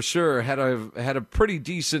 That's for sure. Had a pretty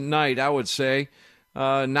decent night, I would say.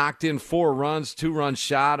 Knocked in 4 runs, 2-run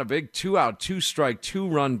shot, a big 2-out, 2-strike,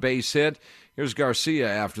 2-run base hit. Here's Garcia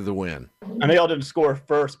after the win. I know y'all didn't score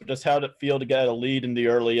first, but just how did it feel to get a lead in the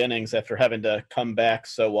early innings after having to come back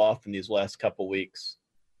so often these last couple weeks?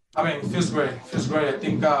 I mean, it feels great. I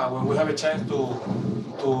think when we have a chance to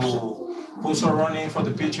put some run in for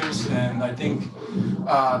the pitchers, and I think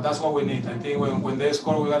that's what we need. I think when they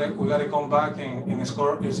score, we gotta come back and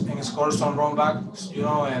score some run backs,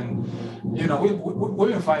 and we've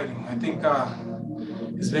been fighting. I think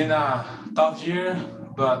it's been a tough year,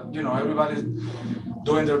 but everybody's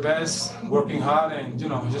doing their best, working hard, and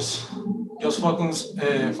just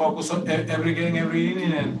focus on every game, every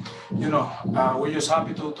inning, and we're just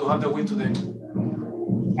happy to have the win today.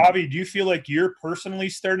 Javi, do you feel like you're personally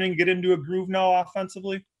starting to get into a groove now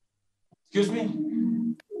offensively? Excuse me?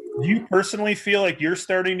 Do you personally feel like you're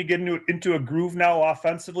starting to get into a groove now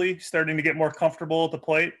offensively, starting to get more comfortable at the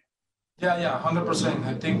plate? Yeah, 100%.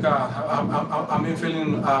 I think I've been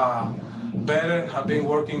feeling better. I've been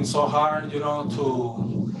working so hard,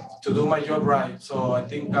 to do my job right. So I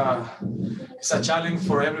think it's a challenge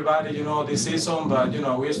for everybody, this season. But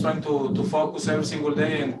we're just trying to focus every single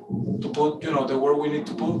day and to put the work we need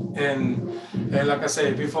to put. And like I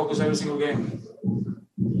say, we focus every single game.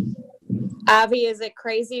 Avi, is it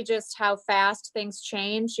crazy just how fast things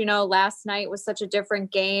change? Last night was such a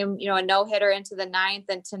different game, a no-hitter into the 9th,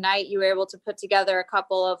 and tonight you were able to put together a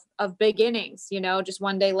couple of big innings, just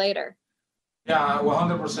one day later. Yeah,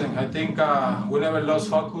 100%. I think we never lost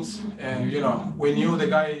focus, and we knew the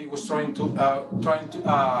guy was trying to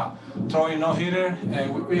throw in no-hitter,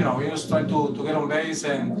 and we was trying to get on base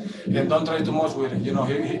and don't try too much with it.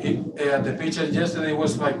 The pitcher yesterday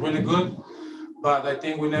was really good. But I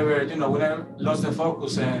think we never lost the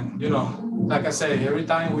focus, and like I say, every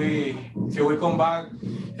time if we come back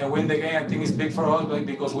and win the game, I think it's big for us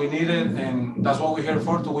because we need it, and that's what we're here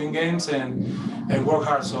for, to win games and work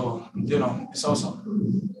hard. So it's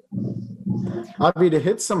awesome. Javi, to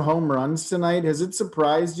hit some home runs tonight, has it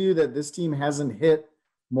surprised you that this team hasn't hit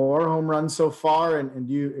more home runs so far, and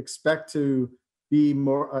do you expect to be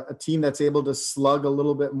more a team that's able to slug a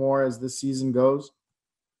little bit more as the season goes?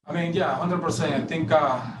 I mean, yeah, 100%. I think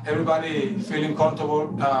everybody feeling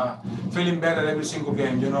comfortable, feeling better every single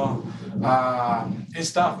game,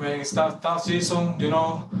 It's tough, man. It's tough season,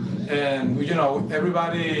 and,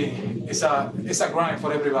 everybody, it's a grind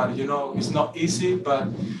for everybody, It's not easy, but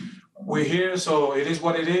we're here, so it is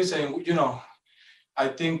what it is. And, I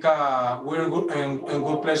think we're in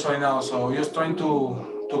good place right now. So we're just trying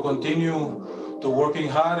to continue to working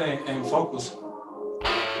hard and focus.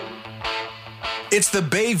 It's the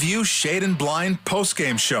Bayview Shade and Blind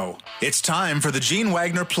postgame show. It's time for the Gene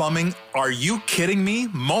Wagner Plumbing Are You Kidding Me?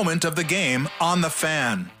 Moment of the game on The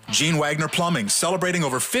Fan. Gene Wagner Plumbing, celebrating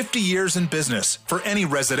over 50 years in business. For any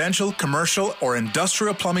residential, commercial, or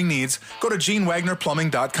industrial plumbing needs, go to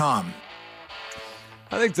GeneWagnerPlumbing.com.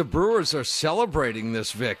 I think the Brewers are celebrating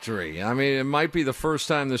this victory. I mean, it might be the first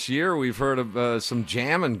time this year we've heard of some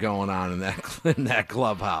jamming going on in that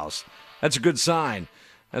clubhouse. That's a good sign.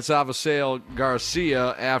 That's Avisail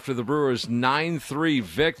Garcia after the Brewers' 9-3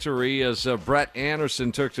 victory as Brett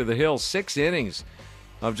Anderson took to the hill. 6 innings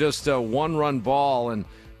of just a 1-run ball, and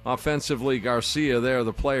offensively Garcia there,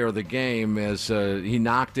 the player of the game, as he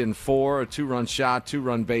knocked in 4, a 2-run shot,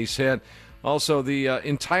 2-run base hit. Also the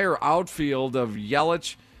entire outfield of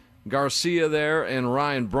Yelich, Garcia there, and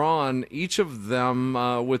Ryan Braun, each of them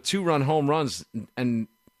with 2-run home runs and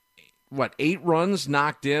 8 runs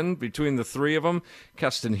knocked in between the 3 of them.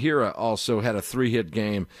 Keston Hiura also had a 3-hit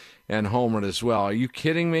game and homered as well. Are you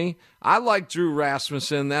kidding me? I like Drew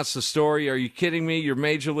Rasmussen. That's the story. Are you kidding me? Your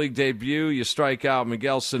major league debut, you strike out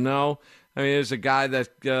Miguel Sano. I mean, there's a guy that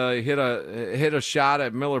hit a shot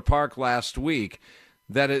at Miller Park last week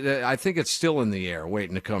that I think it's still in the air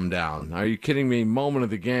waiting to come down. Are you kidding me? Moment of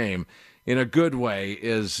the game. In a good way,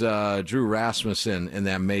 is Drew Rasmussen in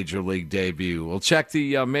that Major League debut. We'll check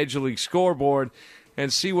the Major League scoreboard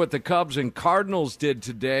and see what the Cubs and Cardinals did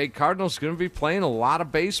today. Cardinals going to be playing a lot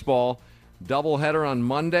of baseball. Doubleheader on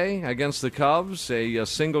Monday against the Cubs, a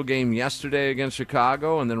single game yesterday against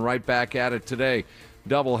Chicago, and then right back at it today.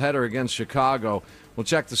 Doubleheader against Chicago. We'll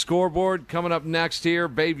check the scoreboard. Coming up next here,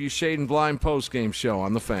 Bayview Shade and Blind postgame show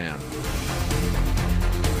on The Fan.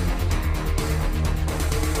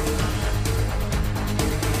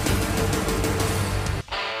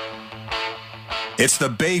 It's the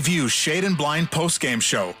Bayview Shade and Blind postgame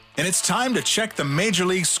show, and it's time to check the Major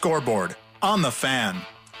League scoreboard on The Fan.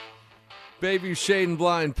 Bayview Shade and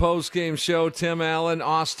Blind postgame show. Tim Allen,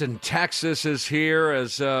 Austin, Texas is here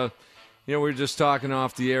as we were just talking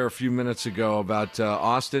off the air a few minutes ago about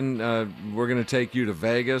Austin. We're going to take you to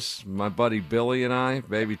Vegas. My buddy Billy and I,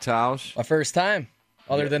 Baby Tausch. My first time,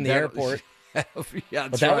 other than the airport. Yeah,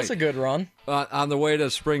 but that was a good run. On the way to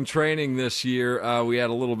spring training this year, we had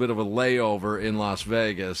a little bit of a layover in Las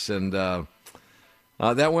Vegas, and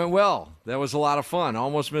that went well. That was a lot of fun.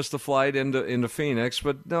 Almost missed the flight into Phoenix,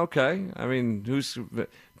 but okay. I mean,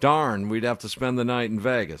 we'd have to spend the night in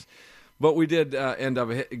Vegas. But we did end up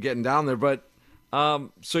getting down there. But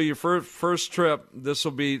so your first trip, this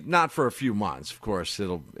will be not for a few months. Of course,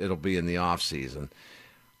 it'll be in the off season.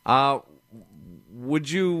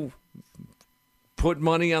 Would you put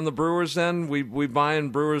money on the Brewers then? We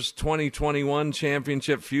buying Brewers 2021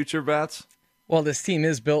 championship future bets? Well, this team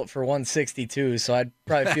is built for 162, so I'd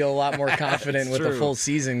probably feel a lot more confident with the full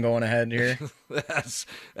season going ahead here. That's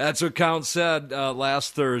what Count said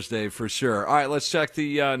last Thursday for sure. All right, let's check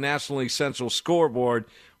the National League Central scoreboard.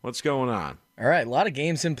 What's going on? All right, a lot of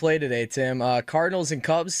games in play today, Tim. Cardinals and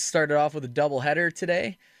Cubs started off with a doubleheader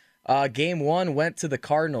today. Game 1 went to the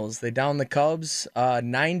Cardinals. They downed the Cubs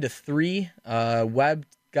 9-3. Webb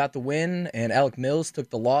got the win, and Alec Mills took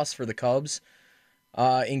the loss for the Cubs.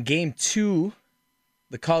 In Game 2,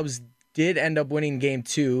 the Cubs did end up winning Game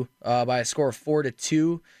 2 by a score of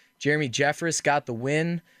 4-2. Jeremy Jeffress got the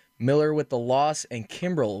win, Miller with the loss, and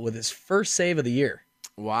Kimbrel with his first save of the year.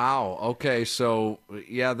 Wow. Okay. So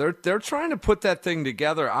yeah, they're trying to put that thing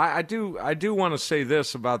together. I do want to say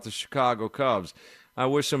this about the Chicago Cubs. I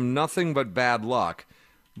wish them nothing but bad luck.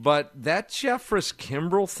 But that Jeffress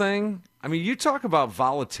Kimbrel thing, I mean, you talk about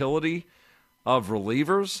volatility of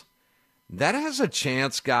relievers. That has a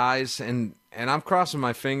chance, guys, and I'm crossing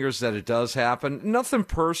my fingers that it does happen. Nothing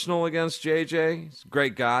personal against JJ. He's a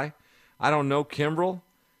great guy. I don't know Kimbrel,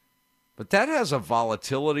 but that has a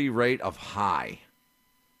volatility rate of high.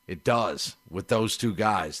 It does with those two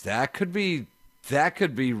guys. That could be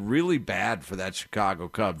really bad for that Chicago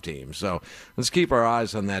Cub team. So let's keep our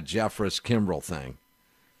eyes on that Jeffress Kimbrel thing.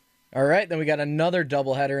 All right, then we got another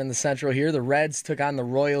doubleheader in the Central here. The Reds took on the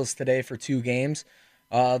Royals today for 2 games.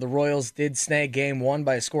 The Royals did snag Game 1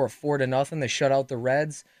 by a score of 4-0. They shut out the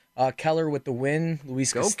Reds. Keller with the win.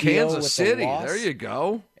 Luis Castillo Kansas with City. the loss. There you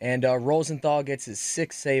go. And Rosenthal gets his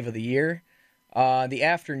 6th save of the year. The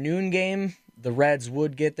afternoon game, the Reds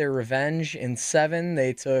would get their revenge in 7.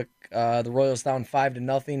 They took the Royals down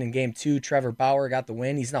 5-0 in Game 2. Trevor Bauer got the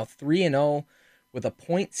win. He's now 3-0 with a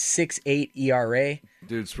 .68 ERA.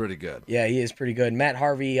 Dude's pretty good. Yeah, he is pretty good. Matt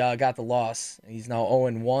Harvey got the loss. He's now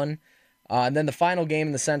 0-1. And then the final game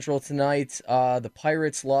in the Central tonight, the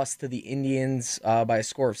Pirates lost to the Indians by a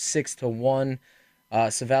score of 6-1.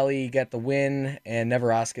 Savelli got the win, and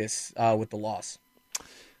Neverauskas with the loss.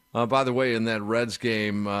 By the way, in that Reds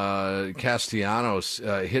game, Castellanos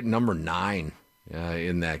hit number 9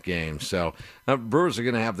 in that game. So Brewers are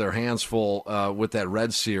going to have their hands full with that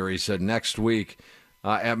Reds series next week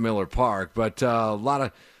at Miller Park. But a lot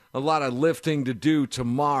of lifting to do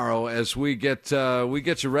tomorrow as we get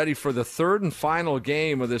you ready for the third and final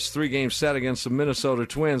game of this 3-game set against the Minnesota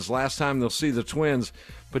Twins. Last time they'll see the Twins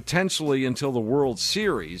potentially until the World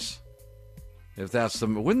Series. If that's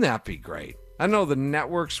wouldn't that be great? I know the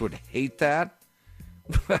networks would hate that.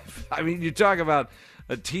 I mean, you talk about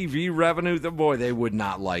a TV revenue, boy, they would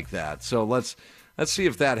not like that. So let's see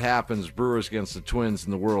if that happens, Brewers against the Twins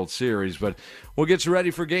in the World Series. But we'll get you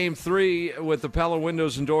ready for Game 3 with the Pella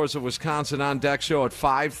Windows and Doors of Wisconsin on deck show at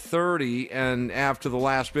 5:30. And after the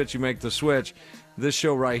last bit, you make the switch. This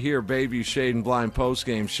show right here, Bayview Shade and Blind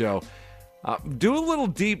postgame show. Do a little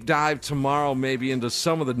deep dive tomorrow maybe into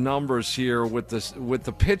some of the numbers here with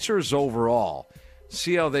the pitchers overall.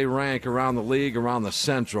 See how they rank around the league, around the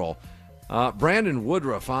Central. Brandon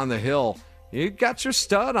Woodruff on the hill. You got your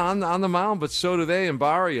stud on the mound, but so do they in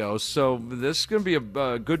Barrios. So this is going to be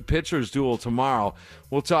a good pitcher's duel tomorrow.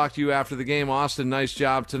 We'll talk to you after the game. Austin, nice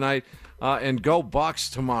job tonight. And go Bucks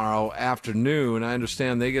tomorrow afternoon. I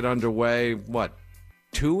understand they get underway,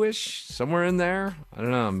 2-ish, somewhere in there? I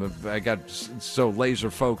don't know. I got so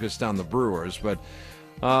laser focused on the Brewers. But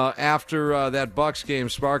after that Bucks game,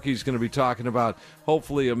 Sparky's going to be talking about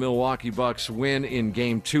hopefully a Milwaukee Bucks win in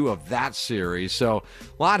Game 2 of that series. So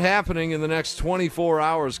a lot happening in the next 24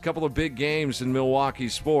 hours. A couple of big games in Milwaukee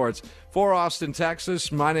sports. For Austin,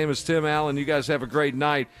 Texas, my name is Tim Allen. You guys have a great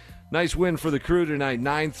night. Nice win for the Crew tonight,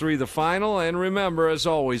 9-3 the final. And remember, as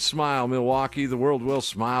always, smile, Milwaukee. The world will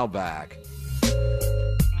smile back.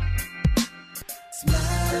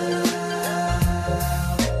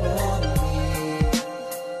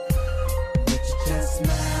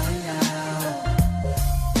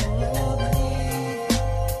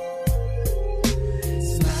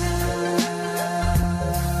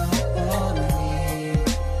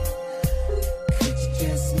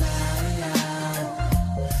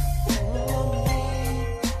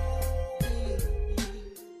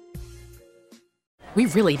 We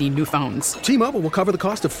really need new phones. T-Mobile will cover the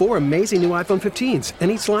cost of 4 amazing new iPhone 15s, and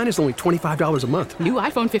each line is only $25 a month. New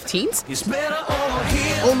iPhone 15s? It's better over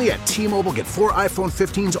here. Only at T-Mobile, get 4 iPhone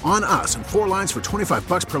 15s on us and 4 lines for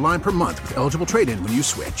 $25 per line per month with eligible trade-in when you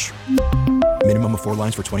switch. Minimum of 4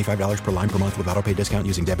 lines for $25 per line per month with autopay discount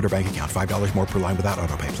using debit or bank account. $5 more per line without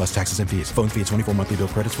autopay, plus taxes and fees. Phone fee at 24 monthly bill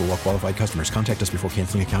credits for well-qualified customers. Contact us before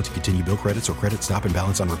canceling account to continue bill credits or credit stop and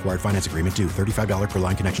balance on required finance agreement due. $35 per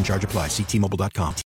line connection charge applies. See T-Mobile.com.